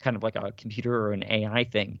them, kind of like a computer or an AI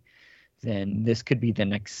thing, then this could be the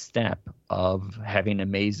next step of having a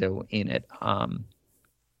Mazo in it. I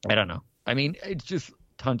don't know. I mean, it's just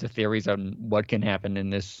tons of theories on what can happen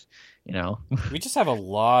in this, We just have a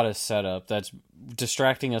lot of setup that's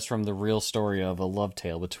distracting us from the real story of a love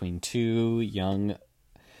tale between two young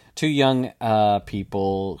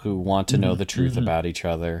people who want to know the truth about each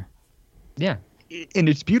other. Yeah. And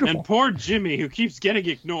it's beautiful. And poor Jimmy, who keeps getting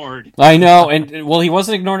ignored. I know, and well, he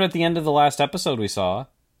wasn't ignored at the end of the last episode we saw.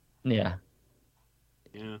 Yeah.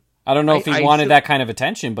 Yeah. I don't know if he wanted that kind of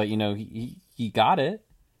attention, but he got it.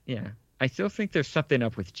 Yeah. I still think there's something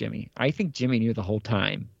up with Jimmy. I think Jimmy knew the whole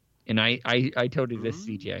time. And I told you this,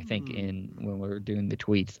 CJ, I think, when we were doing the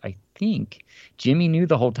tweets. I think Jimmy knew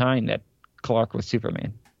the whole time that Clark was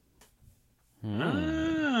Superman.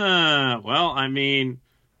 Well, I mean,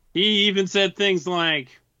 he even said things like,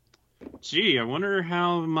 gee, I wonder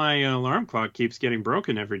how my alarm clock keeps getting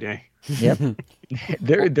broken every day. Yep.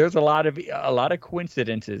 There's a lot of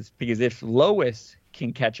coincidences, because if Lois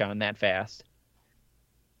can catch on that fast,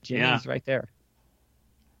 Jimmy's right there.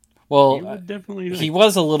 Well, definitely he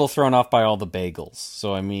was a little thrown off by all the bagels,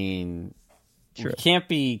 so I mean, True. we can't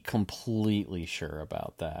be completely sure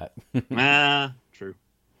about that. True.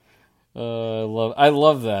 I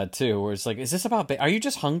love that too. Where it's like, is this about? Are you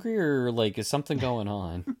just hungry, or like, is something going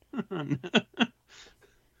on?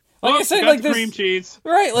 Like I said, like this cream cheese,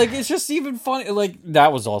 right? Like it's just even funny. Like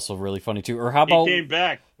that was also really funny too. Or how about he came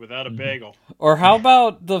back without a bagel? Or how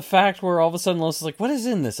about the fact where all of a sudden Lois is like, "What is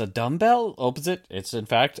in this? A dumbbell?" Opens it. It's in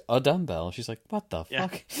fact a dumbbell. She's like, "What the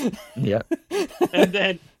fuck?" Yeah. And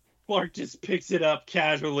then Clark just picks it up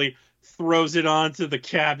casually, throws it onto the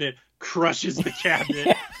cabinet, crushes the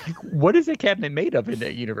cabinet. Like, what is a cabinet made of in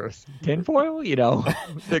that universe? Tinfoil?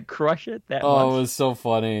 To crush it that much? It was so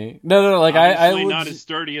funny. No, like Obviously I not as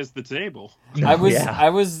sturdy as the table. I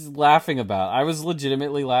was laughing about. I was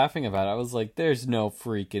legitimately laughing about it. I was like, "There's no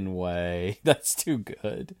freaking way. That's too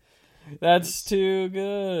good. That's too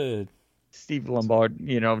good." Steve Lombard,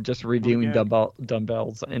 just reviewing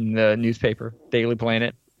dumbbells in the newspaper, Daily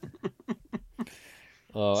Planet.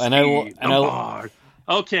 Oh, and I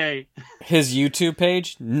okay. His YouTube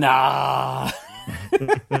page, nah.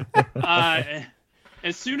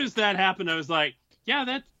 As soon as that happened, I was like,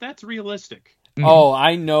 yeah, that's realistic. Oh,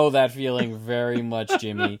 I know that feeling very much,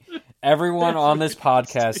 Jimmy. Everyone on this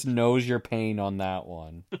podcast knows your pain on that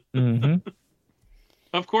one. Mm-hmm.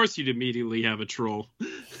 Of course you'd immediately have a troll.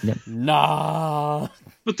 Yep. Nah.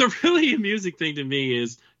 But the really amusing thing to me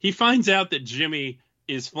is he finds out that Jimmy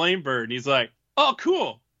is Flamebird, and he's like, oh,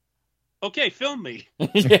 cool. Okay, film me.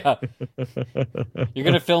 Yeah. You're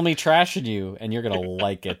going to film me trashing you, and you're going to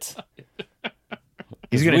like it.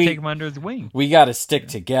 He's going to take him under his wing. We got to stick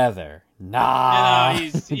together. Nah.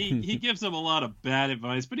 He gives him a lot of bad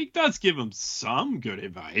advice, but he does give him some good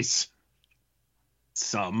advice.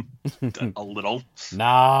 Some. A little.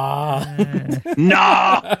 Nah.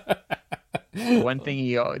 Nah!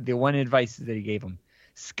 The one advice that he gave him,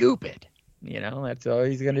 scoop it. That's all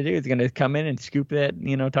he's going to do. He's going to come in and scoop that,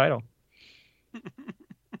 title.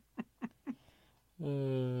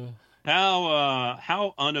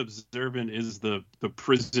 How unobservant is the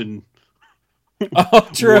prison? Oh,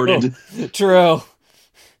 true. Warden? True.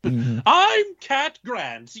 Mm-hmm. I'm Cat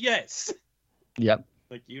Grant. Yes. Yep.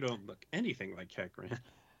 Like you don't look anything like Cat Grant.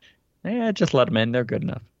 Yeah, just let them in. They're good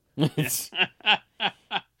enough.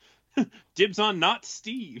 Dibs on not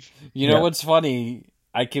Steve. You know what's funny?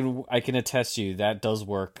 I can attest to you that does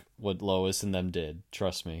work. What Lois and them did.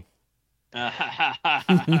 Trust me.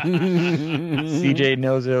 CJ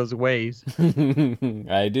knows those ways.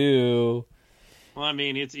 I do. Well, I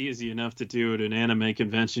mean, it's easy enough to do at an anime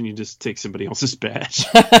convention. You just take somebody else's badge.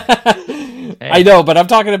 I know, but I'm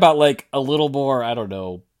talking about like a little more, I don't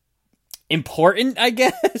know, important, I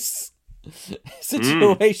guess,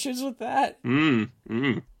 situations with that.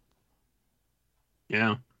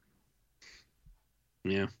 Yeah.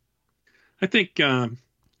 Yeah. I think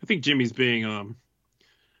Jimmy's being a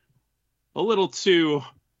little too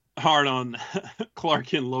hard on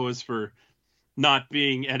Clark and Lois for not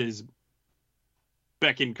being at his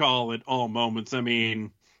beck and call at all moments. I mean,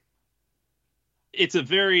 it's a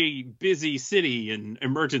very busy city and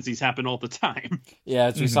emergencies happen all the time. Yeah,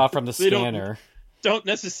 as we saw from the scanner. Don't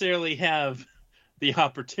necessarily have the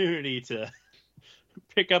opportunity to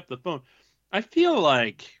pick up the phone. I feel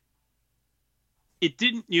like it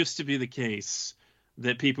didn't used to be the case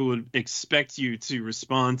that people would expect you to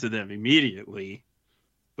respond to them immediately.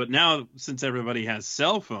 But now, since everybody has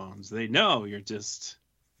cell phones, they know you're just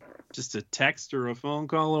a text or a phone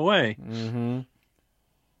call away. Mm-hmm.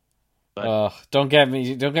 Don't get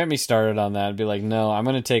me started on that. I'd be like, no, I'm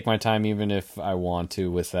gonna take my time even if I want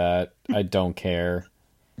to with that. I don't care.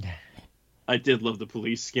 I did love the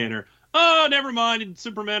police scanner. Oh, never mind.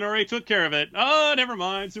 Superman already took care of it. Oh, never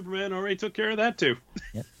mind. Superman already took care of that too.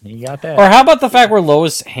 Yep, you got that. Or how about the fact where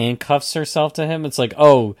Lois handcuffs herself to him? It's like,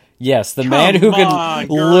 oh yes, the man who could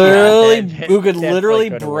literally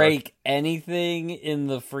break anything in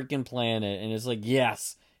the freaking planet, and it's like,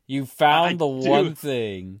 yes, you found the one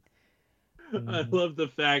thing. I love the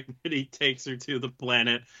fact that he takes her to the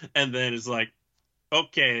planet and then is like,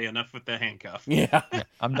 okay, enough with the handcuff. Yeah,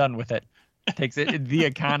 I'm done with it. Takes it the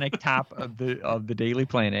iconic top of the Daily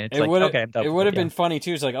Planet. It's it would okay, it would have been funny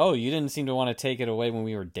too. It's like, oh, you didn't seem to want to take it away when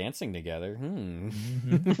we were dancing together.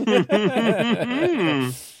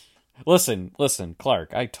 Listen,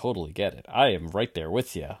 Clark. I totally get it. I am right there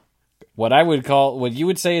with you. What you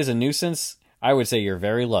would say is a nuisance, I would say you're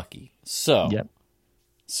very lucky. So, yep.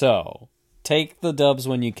 So take the dubs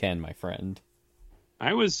when you can, my friend.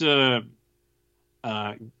 I was getting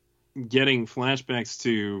flashbacks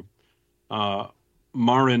to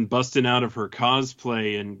Marin busting out of her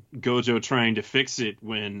cosplay and Gojo trying to fix it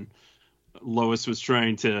when Lois was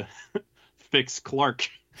trying to fix Clark.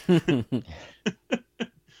 Like,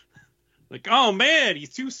 oh man,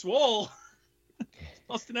 he's too swole.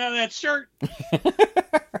 Busting out of that shirt.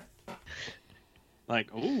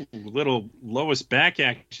 Like, ooh, little Lois back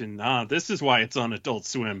action. This is why it's on Adult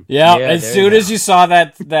Swim. Yeah, as soon as you saw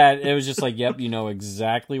that it was just like, yep, you know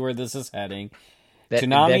exactly where this is heading.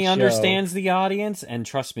 Toonami understands the audience, and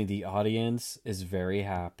trust me, the audience is very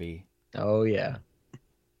happy. Oh, yeah.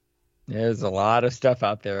 There's a lot of stuff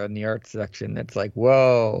out there in the art section that's like,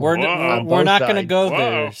 whoa. We're not going to go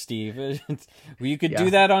there, Steve. You could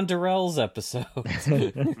do that on Darrell's episode. Because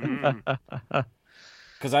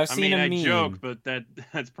I've seen a meme. I joke, but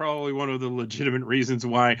that's probably one of the legitimate reasons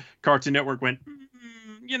why Cartoon Network went,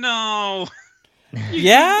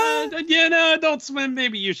 Adult Swim,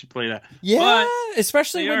 maybe you should play that. Yeah, but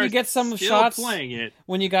especially when you get some shots playing it.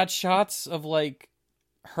 When you got shots of like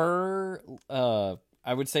her,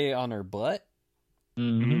 I would say on her butt.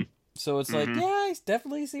 Mm-hmm. So it's like, yeah, I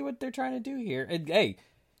definitely see what they're trying to do here. And hey,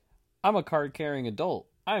 I'm a card-carrying adult.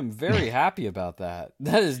 I'm very happy about that.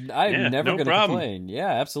 I'm never going to complain. Yeah,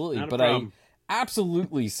 absolutely. But I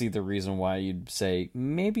absolutely see the reason why you'd say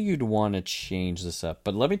maybe you'd want to change this up.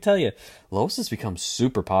 But let me tell you, Lois has become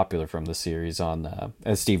super popular from the series on,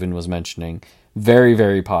 as Steven was mentioning, very,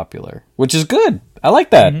 very popular, which is good. I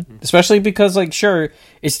like that, especially because, like, sure,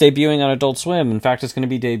 it's debuting on Adult Swim. In fact, it's going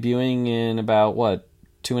to be debuting in about,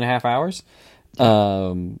 2.5 hours?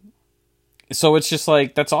 So it's just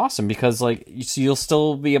like, that's awesome because like you'll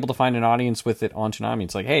still be able to find an audience with it on Toonami.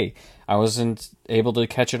 It's like, hey, I wasn't able to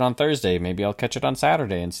catch it on Thursday. Maybe I'll catch it on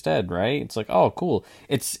Saturday instead, right? It's like, oh, cool.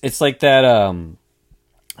 It's like that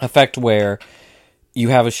effect where you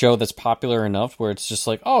have a show that's popular enough where it's just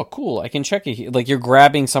like, oh, cool, I can check it. Like you're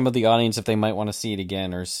grabbing some of the audience if they might want to see it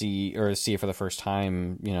again or see it for the first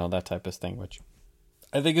time, that type of thing, which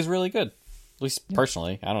I think is really good. At least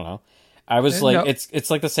personally, I don't know. I was like,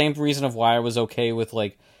 it's like the same reason of why I was okay with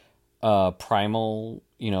like Primal,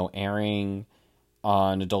 airing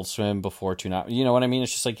on Adult Swim before Toonami. You know what I mean?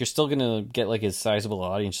 It's just like you're still gonna get like a sizable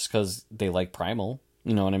audience just because they like Primal.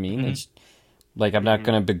 You know what I mean? It's like I'm not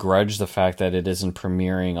gonna begrudge the fact that it isn't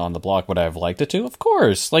premiering on the block. Would I have liked it to? Of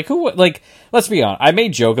course. Like who? Like let's be honest. I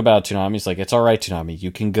made joke about Toonami. It's like it's all right, Toonami.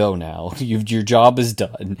 You can go now. Your job is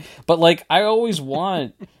done. But like I always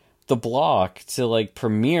want the block to like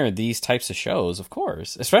premiere these types of shows, of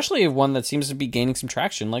course, especially one that seems to be gaining some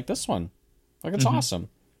traction like this one. Like it's awesome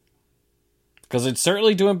because it's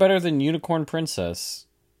certainly doing better than Unicorn Princess.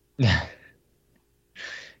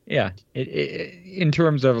 Yeah, in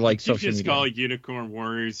terms of like social media. You just media. call Unicorn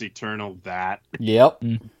Warriors Eternal that. Yep.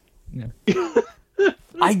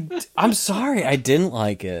 I'm sorry, I didn't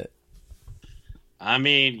like it. I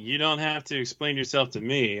mean, you don't have to explain yourself to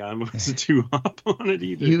me. I wasn't too up on it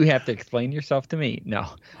either. You have to explain yourself to me. No.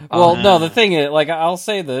 Well, no, the thing is, like, I'll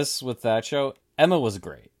say this with that show, Emma was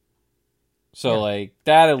great. So, like,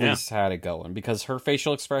 that at least had it going because her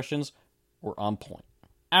facial expressions were on point.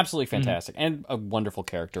 Absolutely fantastic. And a wonderful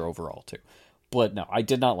character overall, too. But no, I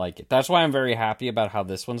did not like it. That's why I'm very happy about how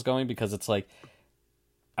this one's going because it's like,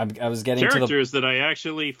 I was getting characters that I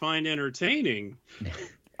actually find entertaining.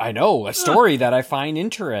 I know, a story that I find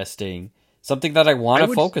interesting, something that I want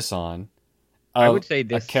to focus on. I would say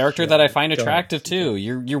this a character that I find attractive too.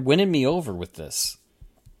 You're winning me over with this.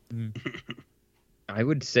 I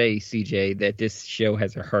would say, CJ, that this show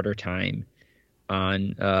has a harder time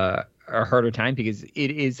because it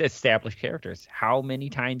is established characters. How many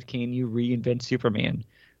times can you reinvent Superman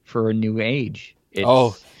for a new age.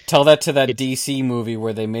 Tell that to that DC movie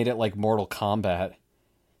where they made it like Mortal Kombat.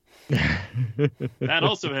 That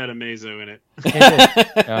also had a Mazo in it.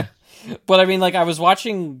 Yeah. But I mean, like, I was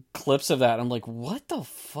watching clips of that, and I'm like, what the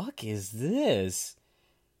fuck is this?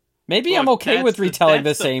 Maybe I'm okay with retelling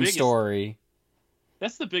the same story.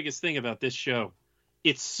 That's the biggest thing about this show.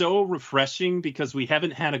 It's so refreshing because we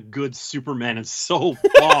haven't had a good Superman in so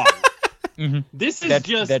long. This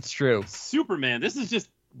is that's true. Superman. This is just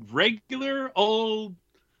regular old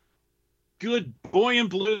good boy in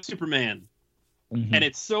blue Superman. And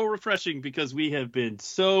it's so refreshing because we have been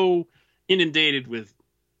so inundated with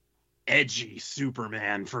edgy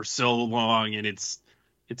Superman for so long, and it's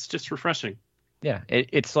just refreshing. Yeah,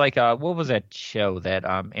 it's like what was that show that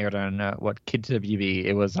aired on Kids WB?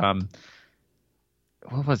 It was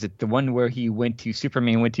what was it? The one where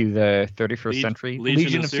Superman went to the 31st century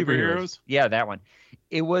Legion of Superheroes? Yeah, that one.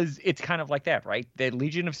 It's kind of like that, right? The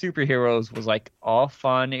Legion of Superheroes was like all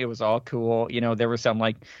fun. It was all cool. You know, there was some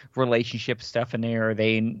like relationship stuff in there.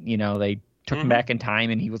 They took him back in time,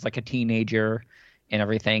 and he was like a teenager and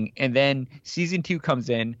everything. And then season 2 comes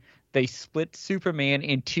in. They split Superman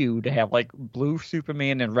in two to have like blue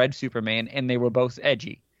Superman and red Superman, and they were both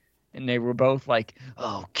edgy. And they were both like,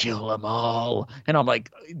 oh, kill them all. And I'm like,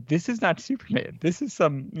 this is not Superman. This is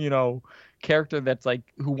some, character that's like,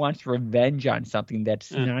 who wants revenge on something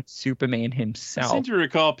that's not Superman himself. I seem to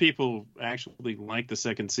recall people actually like the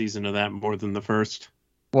second season of that more than the first.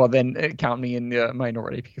 Well, then count me in the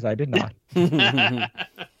minority because I did not.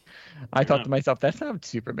 I thought to myself, that's not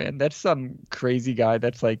Superman. That's some crazy guy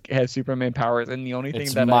that's like has Superman powers. And the only thing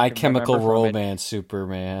it's that My I can Chemical remember Romance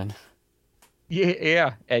Superman.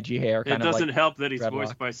 Yeah, edgy hair. It doesn't help that he's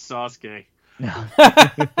voiced by Sasuke. No.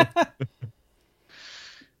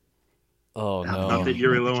 Oh, no. Not that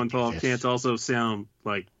Yuri Lowenthal can't also sound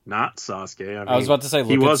like not Sasuke. I was about to say,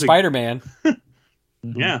 look at Spider-Man.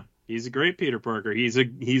 Yeah, he's a great Peter Parker. He's a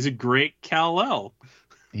great Kal-El.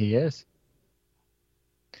 He is.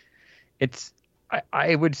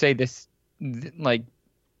 I would say this, like,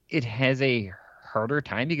 it has a harder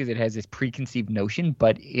time because it has this preconceived notion,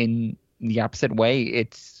 but in the opposite way,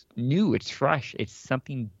 it's new, it's fresh, it's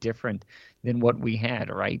something different than what we had,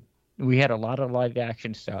 right? We had a lot of live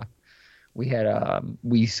action stuff. We had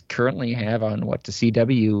we currently have on the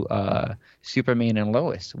CW Superman and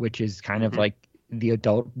Lois, which is kind of like the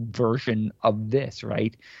adult version of this,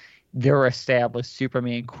 right? They're established.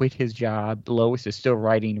 Superman quit his job. Lois is still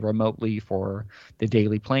writing remotely for the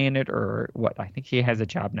Daily Planet, or what? I think he has a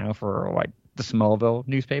job now for the Smallville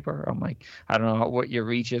newspaper. I'm like, I don't know what your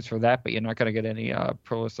reach is for that, but you're not going to get any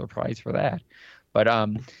Pulitzer Prize for that. But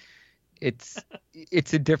it's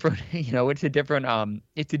a different, it's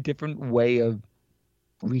a different way of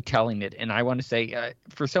retelling it. And I want to say,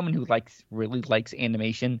 for someone who really likes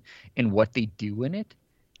animation and what they do in it,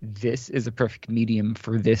 this is a perfect medium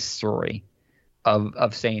for this story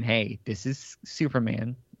of saying, hey, this is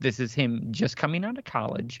Superman. This is him just coming out of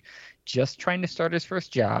college, just trying to start his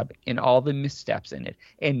first job, and all the missteps in it.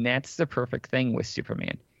 And that's the perfect thing with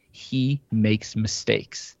Superman. He makes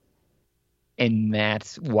mistakes. And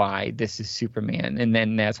that's why this is Superman. And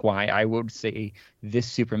then that's why I would say this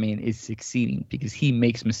Superman is succeeding, because he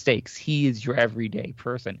makes mistakes. He is your everyday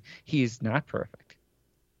person. He is not perfect.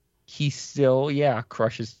 He still,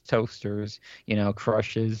 crushes toasters,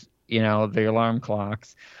 crushes, the alarm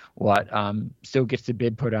clocks, still gets the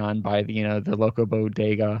bid put on by the local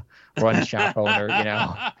bodega run shop owner,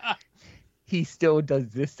 He still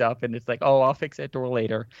does this stuff, and it's like, oh, I'll fix that door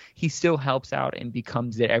later. He still helps out and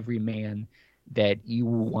becomes the everyman that you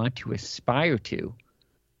want to aspire to,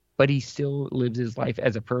 but he still lives his life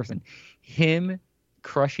as a person. Him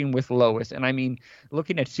crushing with Lois, and I mean,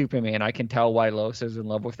 looking at Superman, I can tell why Lois is in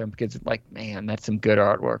love with him, because it's like, man, that's some good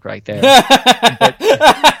artwork right there.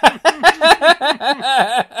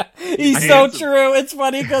 He's so true. It's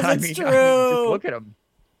funny because it's true. Just look at him.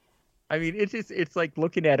 I mean, it's like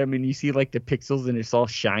looking at him and you see like the pixels and it's all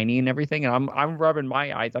shiny and everything. And I'm rubbing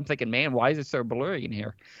my eyes. I'm thinking, man, why is it so blurry in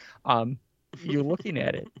here? You're looking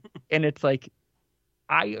at it, and it's like,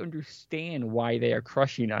 I understand why they are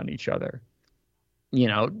crushing on each other.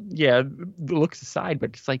 The looks aside,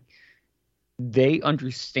 but it's like they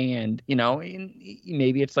understand, and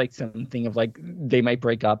maybe it's like something of like they might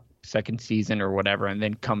break up second season or whatever and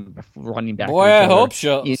then come running back. Boy, I hope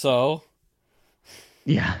so.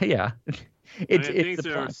 Yeah. Things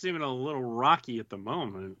are seeming a little rocky at the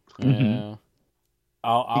moment. Yeah.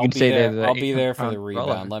 I'll be there. I'll be there for the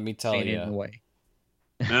rebound. Let me tell you.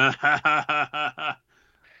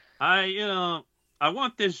 I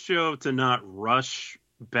want this show to not rush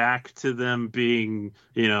back to them being,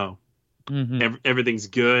 everything's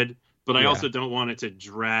good, but I Yeah. also don't want it to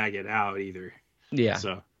drag it out either. Yeah.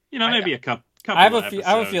 So maybe a couple. I have of I have a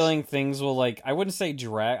episodes. feeling things will like I wouldn't say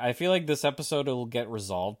drag. I feel like this episode will get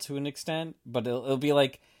resolved to an extent, but it'll be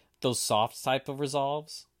like those soft type of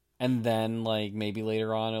resolves, and then like maybe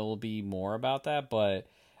later on it will be more about that. But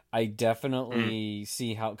I definitely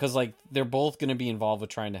see how because like they're both going to be involved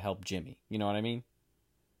with trying to help Jimmy. You know what I mean?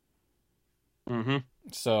 Mm-hmm.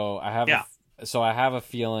 So I have Yeah. I have a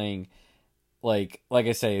feeling like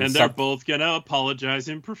I say, And they're both gonna apologize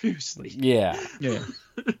him profusely. yeah. Yeah.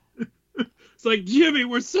 It's like, Jimmy,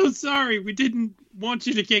 we're so sorry. We didn't want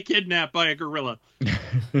you to get kidnapped by a gorilla.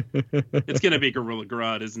 It's gonna be Gorilla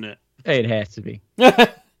Grodd, isn't it? It has to be. It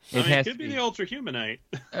has could to be be. the Ultra Humanite,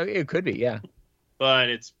 It could be, yeah. but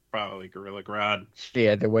it's probably Gorilla Grodd.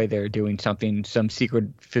 Yeah, the way they're doing some secret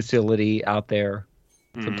facility out there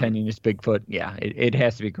Mhm. pretending it's Bigfoot. Yeah, it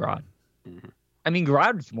has to be Grodd. Mhm. I mean,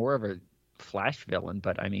 Grodd's more of a Flash villain,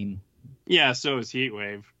 but I mean, Yeah, so is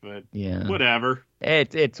Heatwave, but yeah, whatever.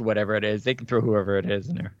 it's whatever it is. They can throw whoever it is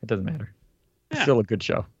in there. It doesn't matter. It's Yeah. still a good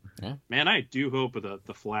show. Man, I do hope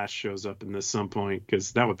the Flash shows up in this some point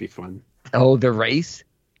because that would be fun. Oh, the race!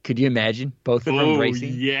 Could you imagine both of them Oh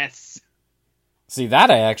racing? yes, See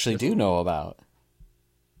that I actually do know about.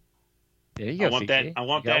 There you go. I want that. CJ. I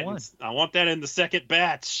want You got that. one. I want that in the second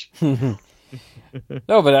batch. No,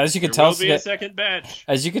 but as you could There tell, will be a second batch.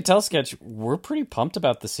 as you could tell, Sketch, we're pretty pumped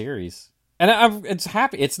about the series, and it's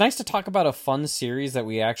happy. It's nice to talk about a fun series that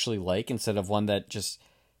we actually like instead of one that just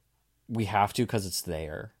we have to because it's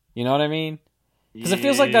there. You know what I mean? Because it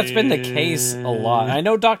feels like that's been the case a lot. I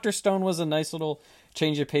know Dr. Stone was a nice little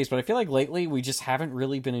change of pace, but I feel like lately we just haven't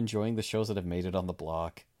really been enjoying the shows that have made it on the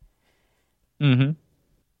block. Mm-hmm.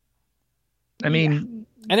 I mean,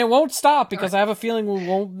 And it won't stop because I have a feeling we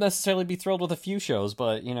won't necessarily be thrilled with a few shows,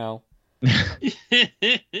 but you know.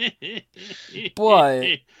 But-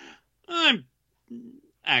 I'm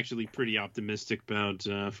actually pretty optimistic about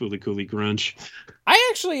Fooly Cooly Grunge. I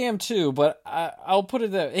actually am too, but I'll put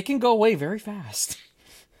it that it can go away very fast.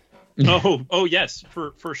 Oh yes,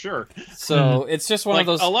 for sure. So it's just one Like of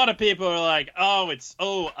those. a lot of people are like, "Oh, it's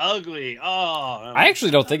so ugly." Oh, I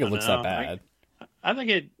actually don't think it I looks don't that know. bad. I think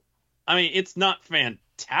it. I mean, it's not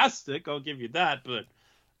fantastic. I'll give you that, but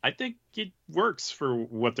I think it works for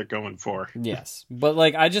what they're going for. Yes, but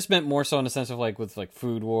like I just meant more so in the sense of like with like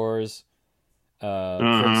Food Wars,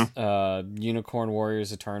 Unicorn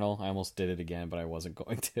Warriors Eternal. I almost did it again, but I wasn't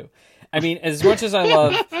going to. I mean, as much as I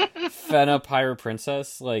love Fena Pirate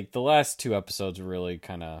Princess, like the last 2 episodes really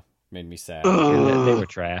kind of made me sad. yeah, they were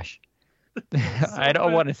trash. I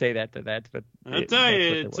don't want to say that to that, but I tell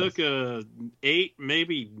you, that's it what took a 8,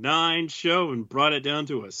 maybe 9 show and brought it down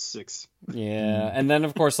to a 6. Yeah, and then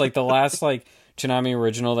of course like the last like Toonami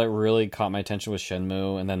original that really caught my attention was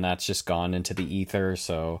Shenmue, and then that's just gone into the ether.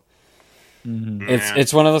 So Mhm.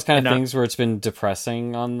 it's one of those kind of And, things where it's been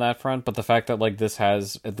depressing on that front. But the fact that like this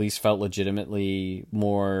has at least felt legitimately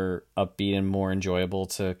more upbeat and more enjoyable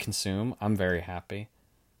to consume, I'm very happy.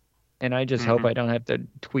 And I just hope I don't have to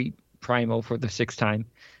tweet Primal for the 6th time,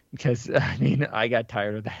 because I mean I got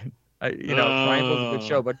tired of that. Primal's a good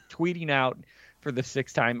show, but tweeting out for the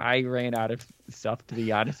 6th time, I ran out of stuff. To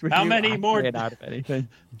be honest with How you, many I more- ran out of anything.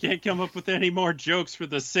 Can't come up with any more jokes for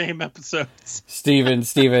the same episodes.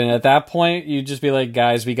 Steven, at that point, you'd just be like,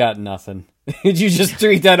 guys, we got nothing. You just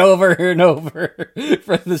tweet that over and over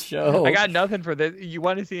for the show. I got nothing for this. You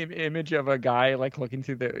want to see an image of a guy like looking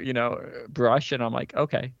through the brush, and I'm like,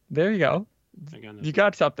 okay, there you go. I got You nothing.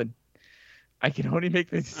 got something. I can only make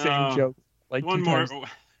the same joke like One 2 more, times.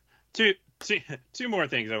 two more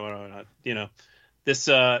things I want to. This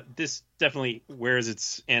definitely wears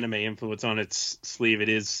its anime influence on its sleeve. It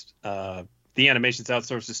is the animation's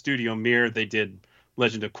outsourced to Studio Mir. They did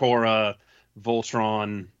Legend of Korra,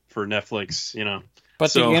 Voltron for Netflix.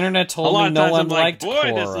 but so, the internet a told lot me of no times one I'm like, liked boy,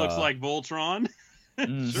 this Korra. looks like Voltron.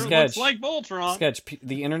 Mm. Sure Sketch. looks like Voltron. Sketch.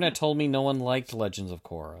 The internet told me no one liked Legends of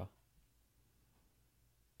Korra.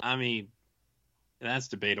 I mean, that's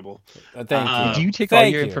debatable. Thank you. Do you take all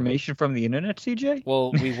Thank your you. information from the internet, CJ?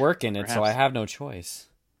 Well, we work in it, so I Perhaps. have no choice.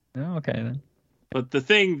 Oh, okay then. But the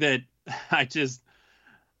thing that I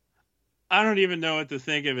don't even know what to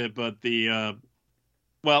think of it, but it's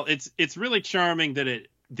really charming that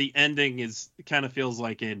the ending kind of feels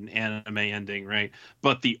like an anime ending, right?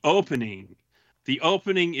 But the opening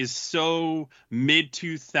is so mid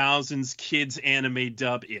 2000s kids anime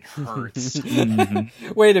dub, it hurts.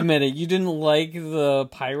 Mhm. Wait a minute, you didn't like the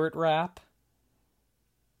pirate rap?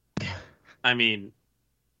 I mean,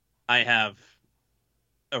 I have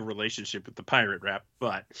a relationship with the pirate rap,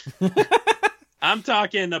 but I'm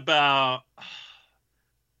talking about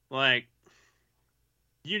like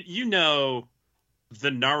you know the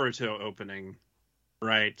Naruto opening,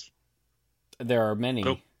 right? There are many.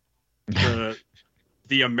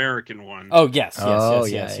 The American one. Oh yes, yes, Oh,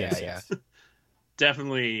 yes, yeah, yes, yeah, yes.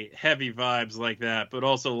 Definitely heavy vibes like that, but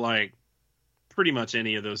also like pretty much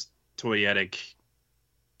any of those toyetic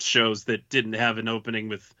shows that didn't have an opening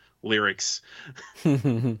with lyrics. Pretty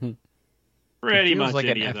It feels much like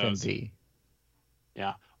any an of those. FMV.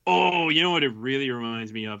 Yeah. Oh, you know what it really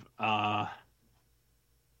reminds me of?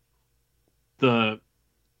 The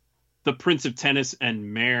Prince of Tennis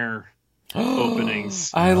and Mare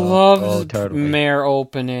openings. I Oh, loved totally. Mare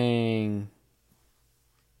opening.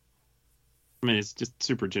 I mean, it's just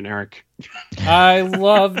super generic. I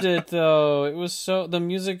loved it though. It was the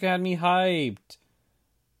music had me hyped.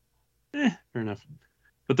 Fair enough.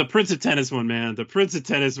 But the Prince of Tennis one, man, the Prince of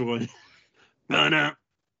Tennis one. Ba-na,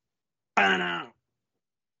 ba-na,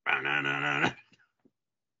 ba-na-na-na-na.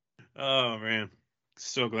 Oh man,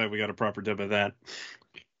 so glad we got a proper dub of that.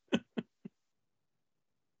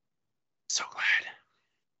 So glad.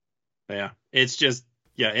 But yeah, it's just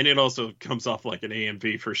and it also comes off like an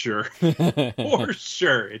AMV for sure. For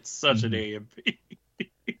sure, it's such an AMV.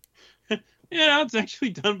 Yeah, it's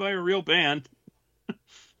actually done by a real band.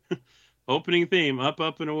 Opening theme, Up,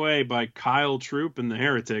 Up, and Away by Kyle Troop and the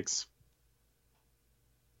Heretics.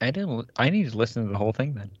 I need to listen to the whole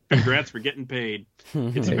thing then. Congrats for getting paid.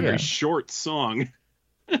 It's a very short song.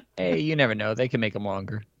 Hey, you never know. They can make them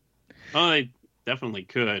longer. Oh, they definitely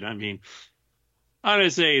could. I mean, I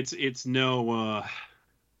would say it's no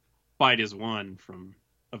Fight is One from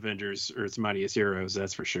Avengers Earth's Mightiest Heroes,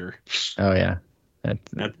 that's for sure. Oh, yeah.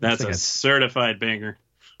 That's a certified banger.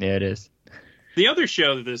 Yeah, it is. The other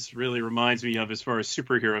show that this really reminds me of as far as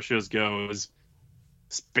superhero shows go is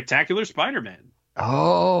Spectacular Spider-Man.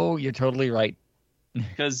 Oh, you're totally right.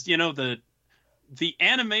 Because, the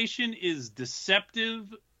animation is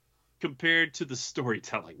deceptive compared to the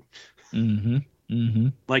storytelling. Mm-hmm. Mm-hmm.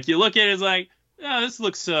 Like, you look at it, it's like, oh, this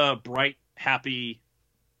looks bright, happy,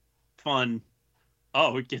 fun.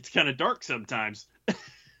 Oh, it gets kind of dark sometimes.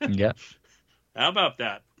 Yeah. How about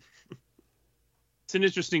that? It's an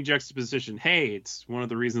interesting juxtaposition. Hey, it's one of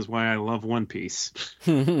the reasons why I love One Piece.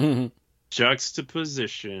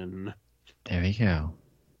 Juxtaposition. There we go.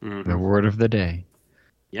 Mhm. The word of the day.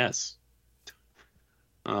 Yes.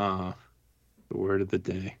 The word of the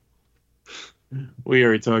day. We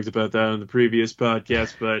already talked about that on the previous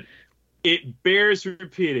podcast, but it bears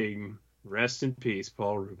repeating. Rest in peace,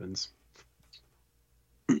 Paul Rubens.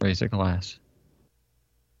 Raise a glass.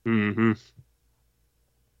 Mm-hmm.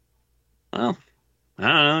 Well, I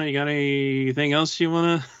don't know. You got anything else you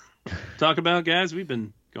want to talk about, guys? We've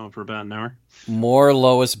been going for about an hour. More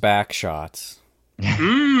Lois back shots.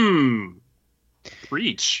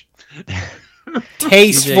 Preach.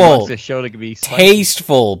 Tasteful. The show to be spicy.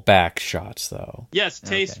 Tasteful back shots, though. Yes,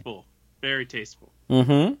 tasteful. Very tasteful.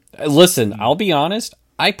 Mm-hmm. Listen, I'll be honest.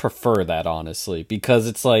 I prefer that, honestly, because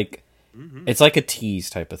it's like it's like a tease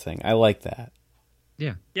type of thing. I like that.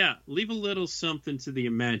 Yeah, leave a little something to the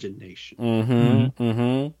imagination. Mm-hmm.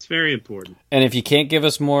 Mm-hmm. It's very important. And if you can't give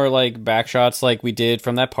us more like back shots like we did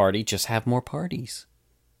from that party, just have more parties.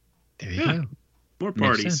 There you go. More Makes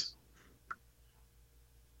parties. sense.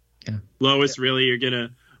 Yeah. Lois, really, you're going to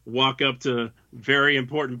walk up to very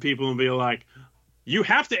important people and be like, you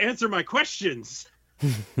have to answer my questions.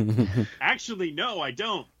 Actually, no, I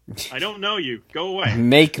don't. I don't know you. Go away.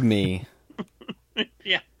 Make me.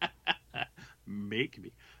 Yeah. Make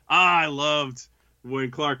me. I loved when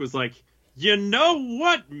Clark was like, you know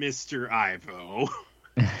what, Mr. Ivo?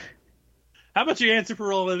 How about you answer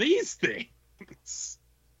for all of these things?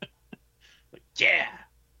 Like, yeah.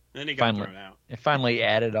 Then he got thrown out. It finally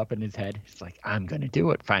added up in his head. It's like, I'm going to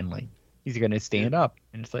do it finally. He's going to stand up.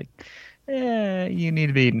 And it's like, you need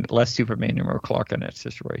to be less Superman and more Clark in that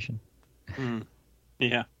situation.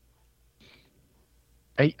 Yeah.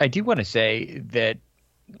 I do want to say that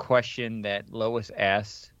question that Lois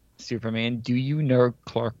asked Superman, do you know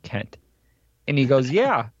Clark Kent? And he goes,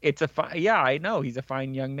 yeah, I know. He's a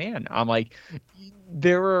fine young man. I'm like,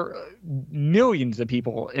 there are millions of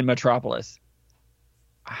people in Metropolis.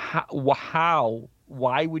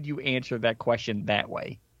 Why would you answer that question that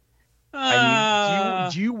way? I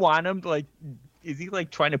mean, do you want him to, like, is he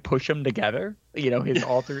like trying to push them together? His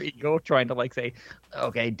alter ego trying to like say,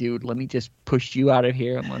 okay, dude, let me just push you out of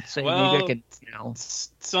here and let's say maybe I can,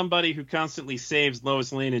 somebody who constantly saves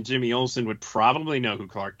Lois Lane and Jimmy Olsen would probably know who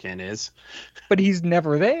Clark Kent is. But he's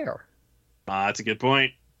never there. That's a good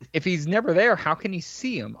point. If he's never there, how can he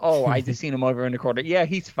see him? Oh, I just seen him over in the corner. Yeah,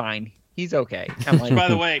 he's fine. He's okay. I'm like, by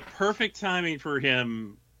the way, perfect timing for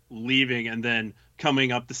him leaving and then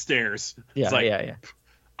coming up the stairs. Yeah, it's like, yeah.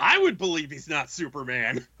 I would believe he's not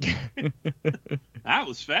Superman. That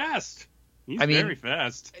was fast. He's very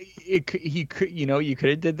fast. He could, you could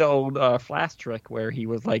have did the old Flash trick where he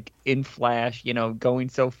was like in Flash, going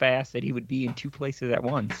so fast that he would be in two places at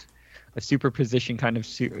once. A superposition kind of,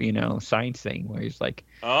 science thing where he's like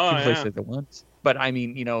two places at once. But I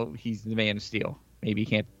mean, he's the Man of Steel. Maybe he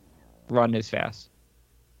can't run as fast.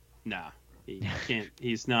 Nah, he can't.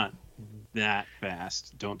 He's not that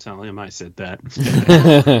fast. Don't tell him I said that.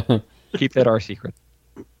 Keep that our secret.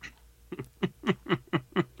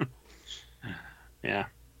 Yeah.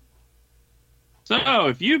 So,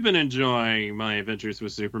 if you've been enjoying my adventures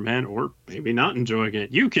with Superman, or maybe not enjoying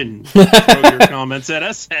it, you can throw your comments at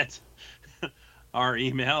us at our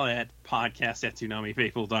email at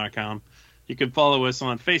podcast@ToonamiFaithful.com. You can follow us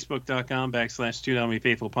on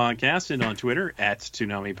Facebook.com/ToonamiFaithful Podcast and on Twitter at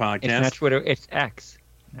Toonami Podcast. It's not Twitter, it's X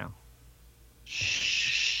now.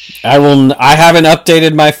 I haven't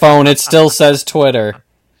updated my phone. It still says Twitter.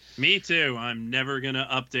 Me too. I'm never going to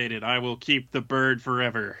update it. I will keep the bird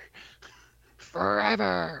forever.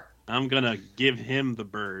 Forever. I'm going to give him the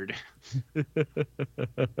bird.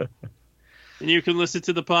 And you can listen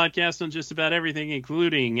to the podcast on just about everything,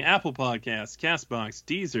 including Apple Podcasts, CastBox,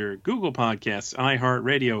 Deezer, Google Podcasts,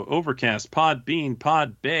 iHeartRadio, Overcast, Podbean,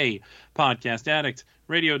 Podbay, Podcast Addict,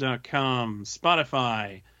 Radio.com,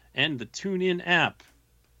 Spotify, and the TuneIn app.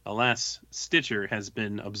 Alas, Stitcher has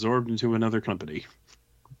been absorbed into another company.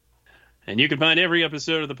 And you can find every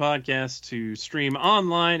episode of the podcast to stream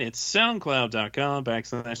online at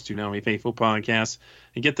soundcloud.com/Toonami Faithful Podcast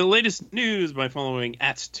and get the latest news by following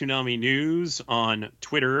at Toonami News on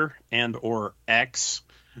Twitter and or X,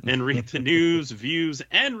 and read the news, views,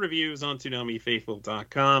 and reviews on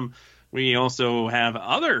ToonamiFaithful.com. We also have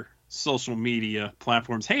other social media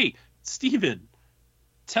platforms. Hey, Steven,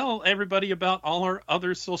 tell everybody about all our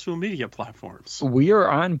other social media platforms. We are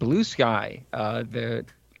on Blue Sky, the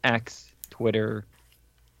X, Twitter,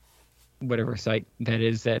 whatever site that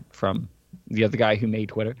is that from the other guy who made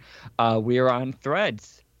Twitter. We are on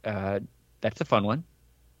Threads. That's a fun one.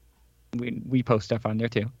 We post stuff on there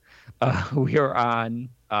too. We are on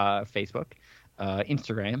Facebook,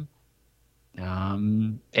 Instagram,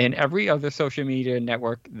 and every other social media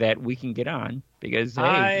network that we can get on because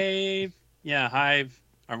Hive. Are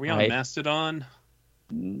we on Hive. Mastodon?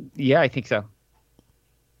 Yeah, I think so.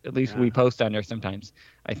 At least we post on there sometimes.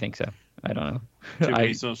 I think so. I don't know. Too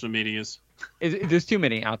many social medias. There's too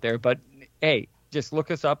many out there, but hey, just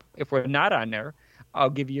look us up. If we're not on there,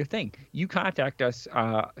 I'll give you a thing. You contact us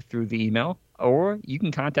through the email, or you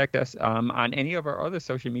can contact us on any of our other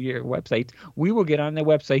social media websites. We will get on the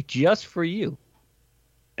website just for you.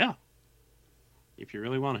 Yeah. If you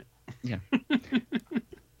really want it. Yeah.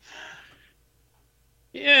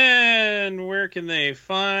 And where can they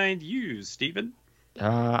find you, Stephen?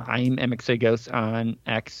 I'm MXA Ghost on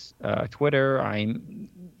X, Twitter.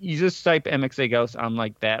 You just type MXA Ghost. I'm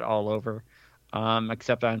like that all over,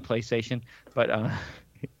 except on PlayStation. But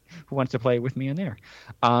who wants to play with me on there?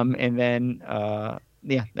 And then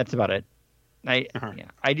that's about it.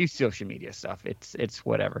 I do social media stuff. It's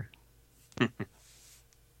whatever.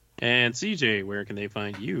 And CJ, where can they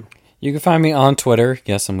find you? You can find me on Twitter.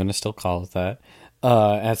 Yes, I'm going to still call it that.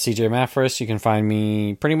 At CJ Maffris. You can find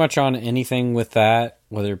me pretty much on anything with that,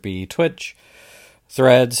 whether it be Twitch,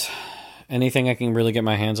 Threads, anything I can really get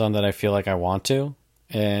my hands on that I feel like I want to.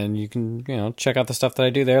 And you can, check out the stuff that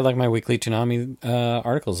I do there, like my weekly Toonami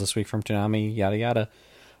articles this week from Toonami, yada yada.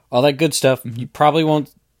 All that good stuff. You probably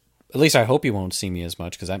won't, at least I hope you won't see me as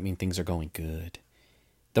much, because that means things are going good.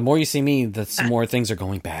 The more you see me, the more things are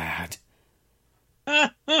going bad.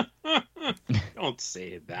 Don't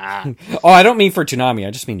say that. Oh, I don't mean for Toonami.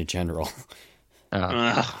 I just mean in general.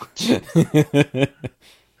 I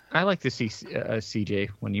like to see CJ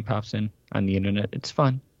when he pops in on the internet. It's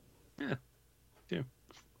fun. Yeah, too.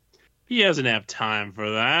 He doesn't have time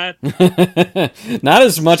for that. Not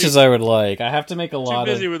as much as I would like. I have to make a lot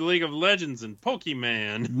Too busy with League of Legends and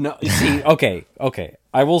Pokemon. No, see, okay.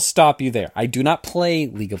 I will stop you there. I do not play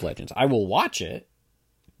League of Legends. I will watch it.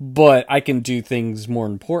 But I can do things more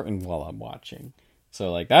important while I'm watching.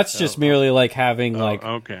 So, that's just merely having,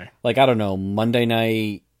 okay. I don't know, Monday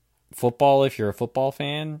night football if you're a football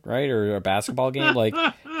fan, right? Or a basketball game.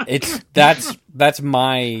 That's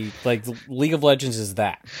my, League of Legends is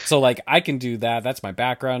that. So, I can do that. That's my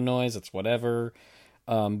background noise. It's whatever.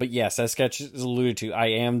 But yes, as Sketch is alluded to, I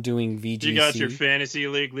am doing VGC. You got your fantasy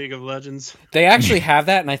League of Legends? They actually have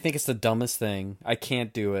that, and I think it's the dumbest thing. I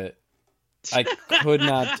can't do it. I could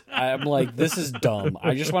not. I'm like, this is dumb.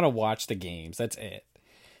 I just want to watch the games. That's it.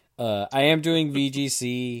 I am doing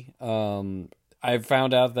VGC. I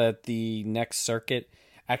found out that the next circuit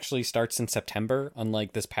actually starts in September,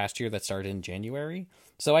 unlike this past year that started in January.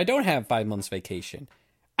 So I don't have 5 months vacation.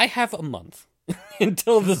 I have a month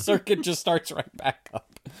until the circuit just starts right back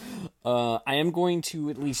up. I am going to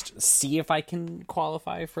at least see if I can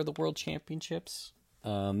qualify for the World Championships.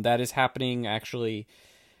 That is happening actually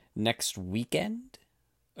next weekend,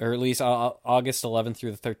 or at least August 11th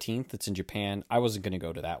through the 13th. It's in Japan. I wasn't going to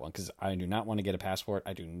go to that one because I do not want to get a passport.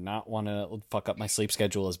 I do not want to fuck up my sleep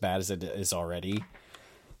schedule as bad as it is already.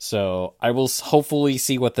 So I will hopefully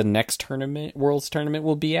see what the next Worlds tournament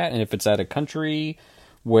will be at, and if it's at a country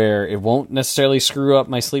where it won't necessarily screw up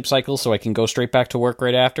my sleep cycle so I can go straight back to work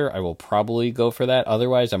right after, I will probably go for that.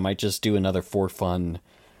 Otherwise, I might just do another for fun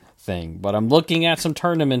thing. But I'm looking at some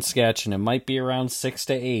tournament sketch, and it might be around 6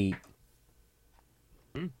 to 8.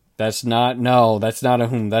 That's not a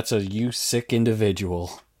whom. That's a you sick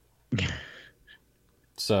individual.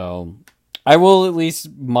 So I will at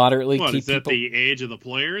least moderately keep is that people... the age of the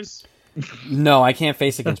players? No, I can't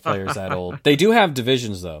face against players that old. They do have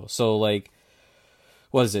divisions, though. So, like,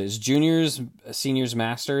 what is it? It's juniors, seniors,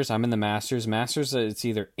 masters. I'm in the masters. Masters, it's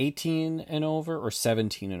either 18 and over or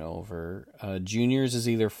 17 and over. Juniors is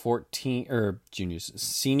either 14, or juniors.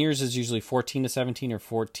 Seniors is usually 14 to 17 or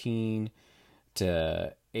 14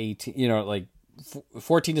 to 18, you know, like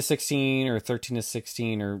 14 to 16 or 13 to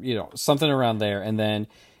 16 or, you know, something around there. And then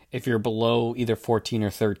if you're below either 14 or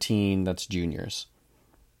 13, that's juniors.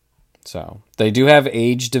 So they do have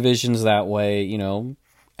age divisions that way, you know,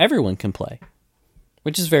 everyone can play,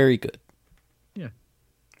 which is very good. Yeah.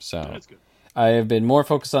 So that's good. I have been more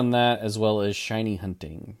focused on that as well as shiny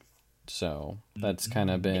hunting. So that's kind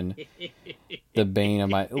of been the bane of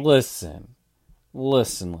my... Listen.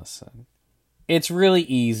 It's really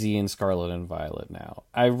easy in Scarlet and Violet now.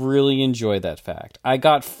 I really enjoy that fact. I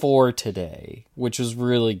got 4 today, which was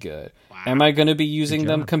really good. Wow. Am I going to be using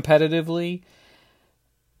them competitively?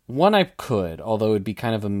 One I could, although it would be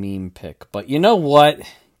kind of a meme pick. But you know what?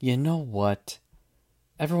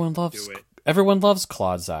 Everyone loves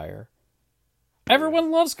Clodsire.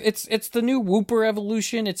 Everyone loves it's the new Wooper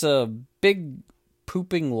evolution. It's a big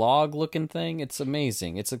pooping log looking thing. It's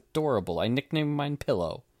amazing. It's adorable. I nicknamed mine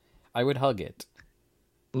Pillow. I would hug it.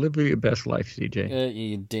 Live your best life, CJ.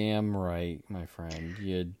 You damn right, my friend.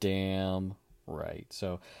 You damn right.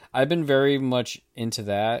 So I've been very much into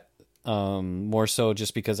that. More so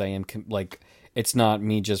just because I am like, it's not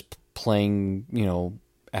me just playing, you know,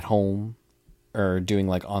 at home or doing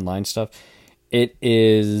like online stuff. It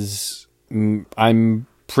is, I'm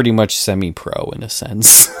pretty much semi-pro in a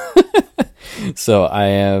sense. So I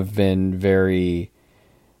have been very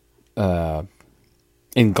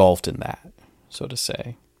engulfed in that, so to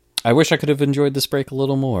say. I wish I could have enjoyed this break a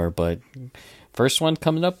little more, but first one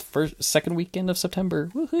coming up, second weekend of September.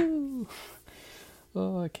 Woohoo!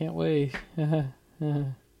 Oh, I can't wait.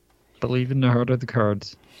 Believe in the heart of the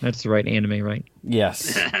cards. That's the right anime, right?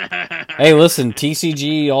 Yes. Hey, listen,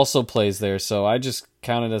 TCG also plays there, so I just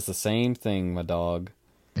count it as the same thing, my dog.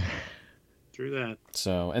 True that.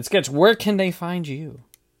 So, and Sketch, where can they find you?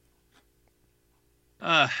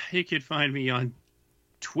 You could find me on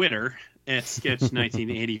Twitter at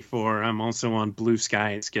Sketch1984. I'm also on Blue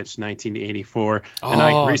Sky at Sketch1984. And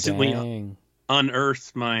I recently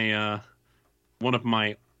unearthed my... one of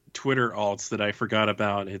my Twitter alts that I forgot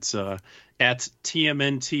about. It's at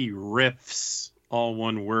TMNT Riffs, all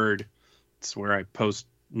one word. It's where I post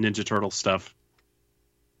Ninja Turtle stuff.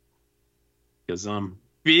 Because I'm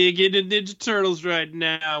big into Ninja Turtles right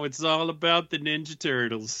now. It's all about the Ninja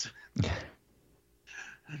Turtles.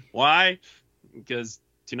 Why? Because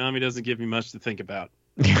Toonami doesn't give me much to think about.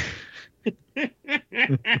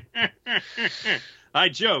 I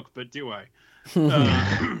joke, but do I?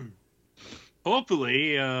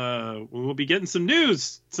 Hopefully, we'll be getting some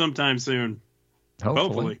news sometime soon.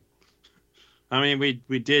 Hopefully. I mean,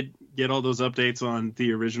 we did get all those updates on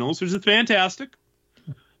the originals, which is fantastic.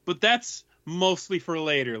 But that's mostly for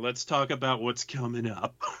later. Let's talk about what's coming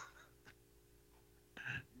up.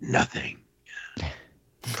 Nothing.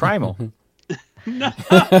 Primal.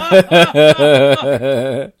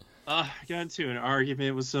 I got into an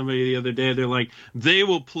argument with somebody the other day. They're like, they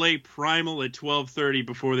will play Primal at 12:30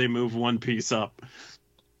 before they move One Piece up.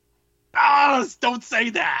 Don't say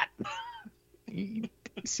that.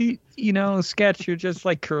 See, you know, Sketch, you're just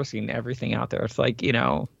like cursing everything out there. It's like, you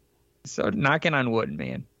know, so knocking on wood,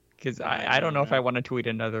 man. Because I don't know if I want to tweet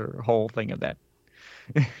another whole thing of that.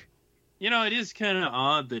 You know, it is kind of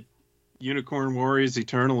odd that Unicorn Warriors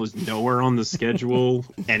Eternal is nowhere on the schedule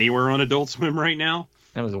anywhere on Adult Swim right now.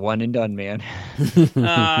 That was one and done, man.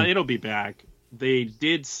 It'll be back. They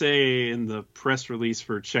did say in the press release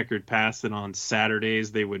for Checkered Past that on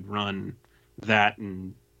Saturdays they would run that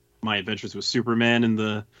and My Adventures with Superman in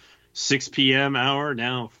the 6 p.m. hour,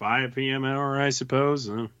 now 5 p.m. hour, I suppose.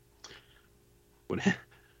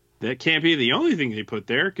 That can't be the only thing they put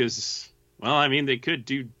there, because, well, I mean, they could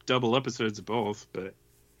do double episodes of both, but,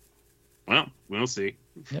 well, we'll see.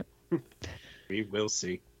 Yep. We will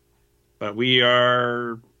see. But we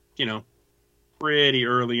are, pretty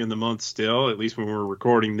early in the month still, at least when we're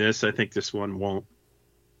recording this. I think this one will,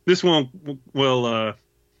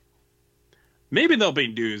 maybe there'll be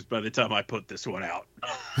news by the time I put this one out.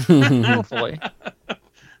 Hopefully.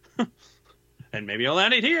 And maybe I'll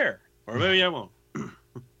add it here, or maybe I won't.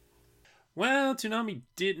 Well, Toonami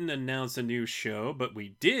didn't announce a new show, but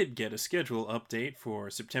we did get a schedule update for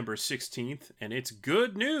September 16th, and it's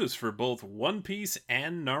good news for both One Piece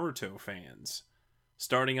and Naruto fans.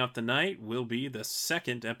 Starting off the night will be the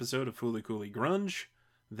second episode of Fooly Cooly Grunge.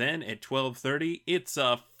 Then at 12:30, it's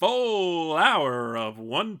a full hour of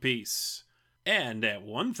One Piece. And at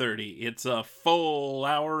 1:30, it's a full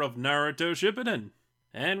hour of Naruto Shippuden.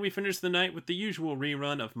 And we finish the night with the usual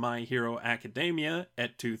rerun of My Hero Academia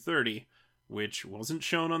at 2:30, which wasn't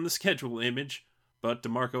shown on the schedule image, but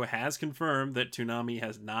DeMarco has confirmed that Toonami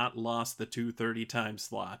has not lost the 2:30 time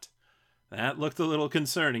slot. That looked a little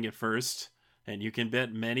concerning at first, and you can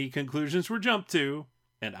bet many conclusions were jumped to,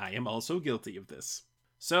 and I am also guilty of this.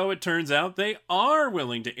 So it turns out they are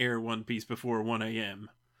willing to air One Piece before 1 a.m.,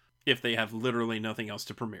 if they have literally nothing else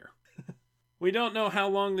to premiere. We don't know how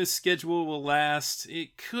long this schedule will last.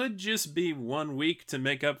 It could just be 1 week to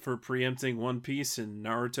make up for preempting One Piece and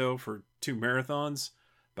Naruto for 2 marathons,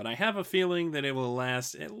 but I have a feeling that it will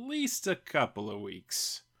last at least a couple of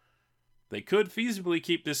weeks. They could feasibly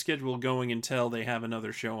keep this schedule going until they have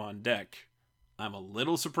another show on deck. I'm a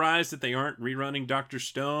little surprised that they aren't rerunning Dr.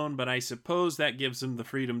 Stone, but I suppose that gives them the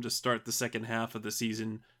freedom to start the second half of the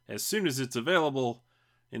season as soon as it's available,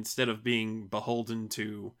 instead of being beholden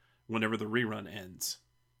to whenever the rerun ends.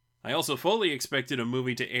 I also fully expected a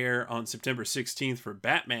movie to air on September 16th for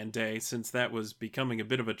Batman Day, since that was becoming a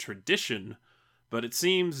bit of a tradition, but it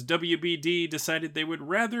seems WBD decided they would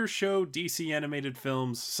rather show DC animated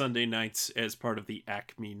films Sunday nights as part of the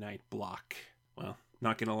Acme Night block. Well,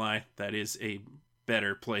 not gonna lie, that is a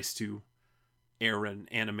better place to air an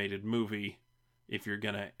animated movie if you're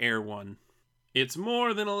gonna air one. It's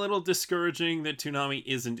more than a little discouraging that Toonami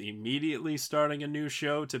isn't immediately starting a new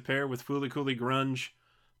show to pair with Fooly Cooly Grunge,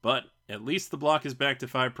 but at least the block is back to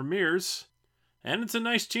 5 premieres, and it's a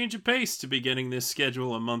nice change of pace to be getting this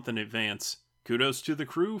schedule a month in advance. Kudos to the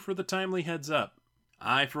crew for the timely heads up.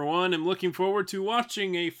 I, for one, am looking forward to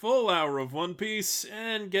watching a full hour of One Piece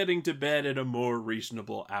and getting to bed at a more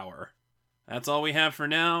reasonable hour. That's all we have for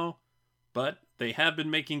now, but they have been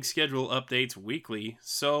making schedule updates weekly,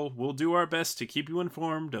 so we'll do our best to keep you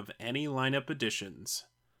informed of any lineup additions.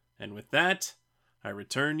 And with that, I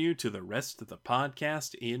return you to the rest of the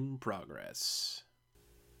podcast in progress.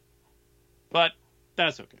 But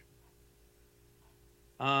that's okay.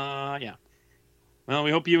 Yeah. Well,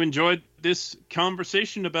 we hope you enjoyed this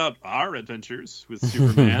conversation about our adventures with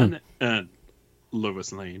Superman and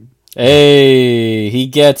Lois Lane. Hey, he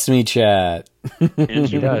gets me, chat. And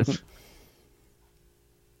He does.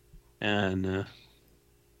 And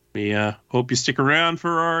we hope you stick around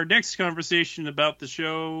for our next conversation about the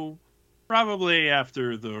show, probably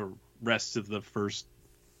after the rest of the first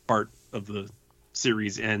part of the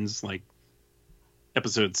series ends, like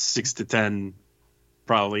episodes 6 to 10,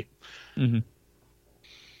 probably. Mm-hmm.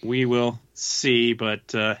 We will see,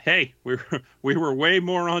 but hey, we were way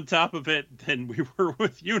more on top of it than we were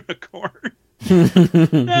with Unicorn. Let's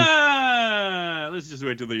just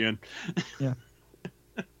wait till the end. Yeah.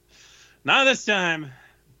 Not this time.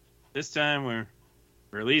 This time we're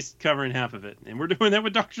at least covering half of it, and we're doing that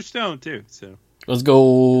with Dr. Stone too. So Let's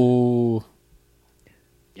go.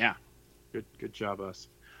 yeah, good job, us.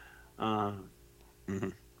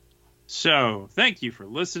 So thank you for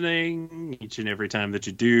listening each and every time that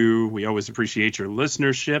you do. We always appreciate your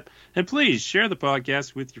listenership, and please share the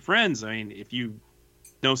podcast with your friends. I mean, if you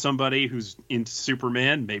know somebody who's into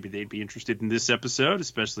Superman, maybe they'd be interested in this episode,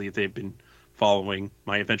 especially if they've been following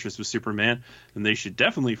My Adventures with Superman, and they should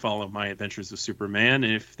definitely follow My Adventures with Superman.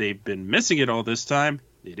 And if they've been missing it all this time,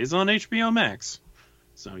 it is on HBO Max,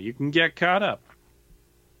 so you can get caught up.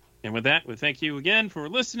 And with that, we thank you again for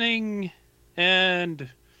listening, and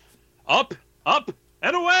up,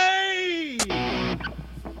 and away!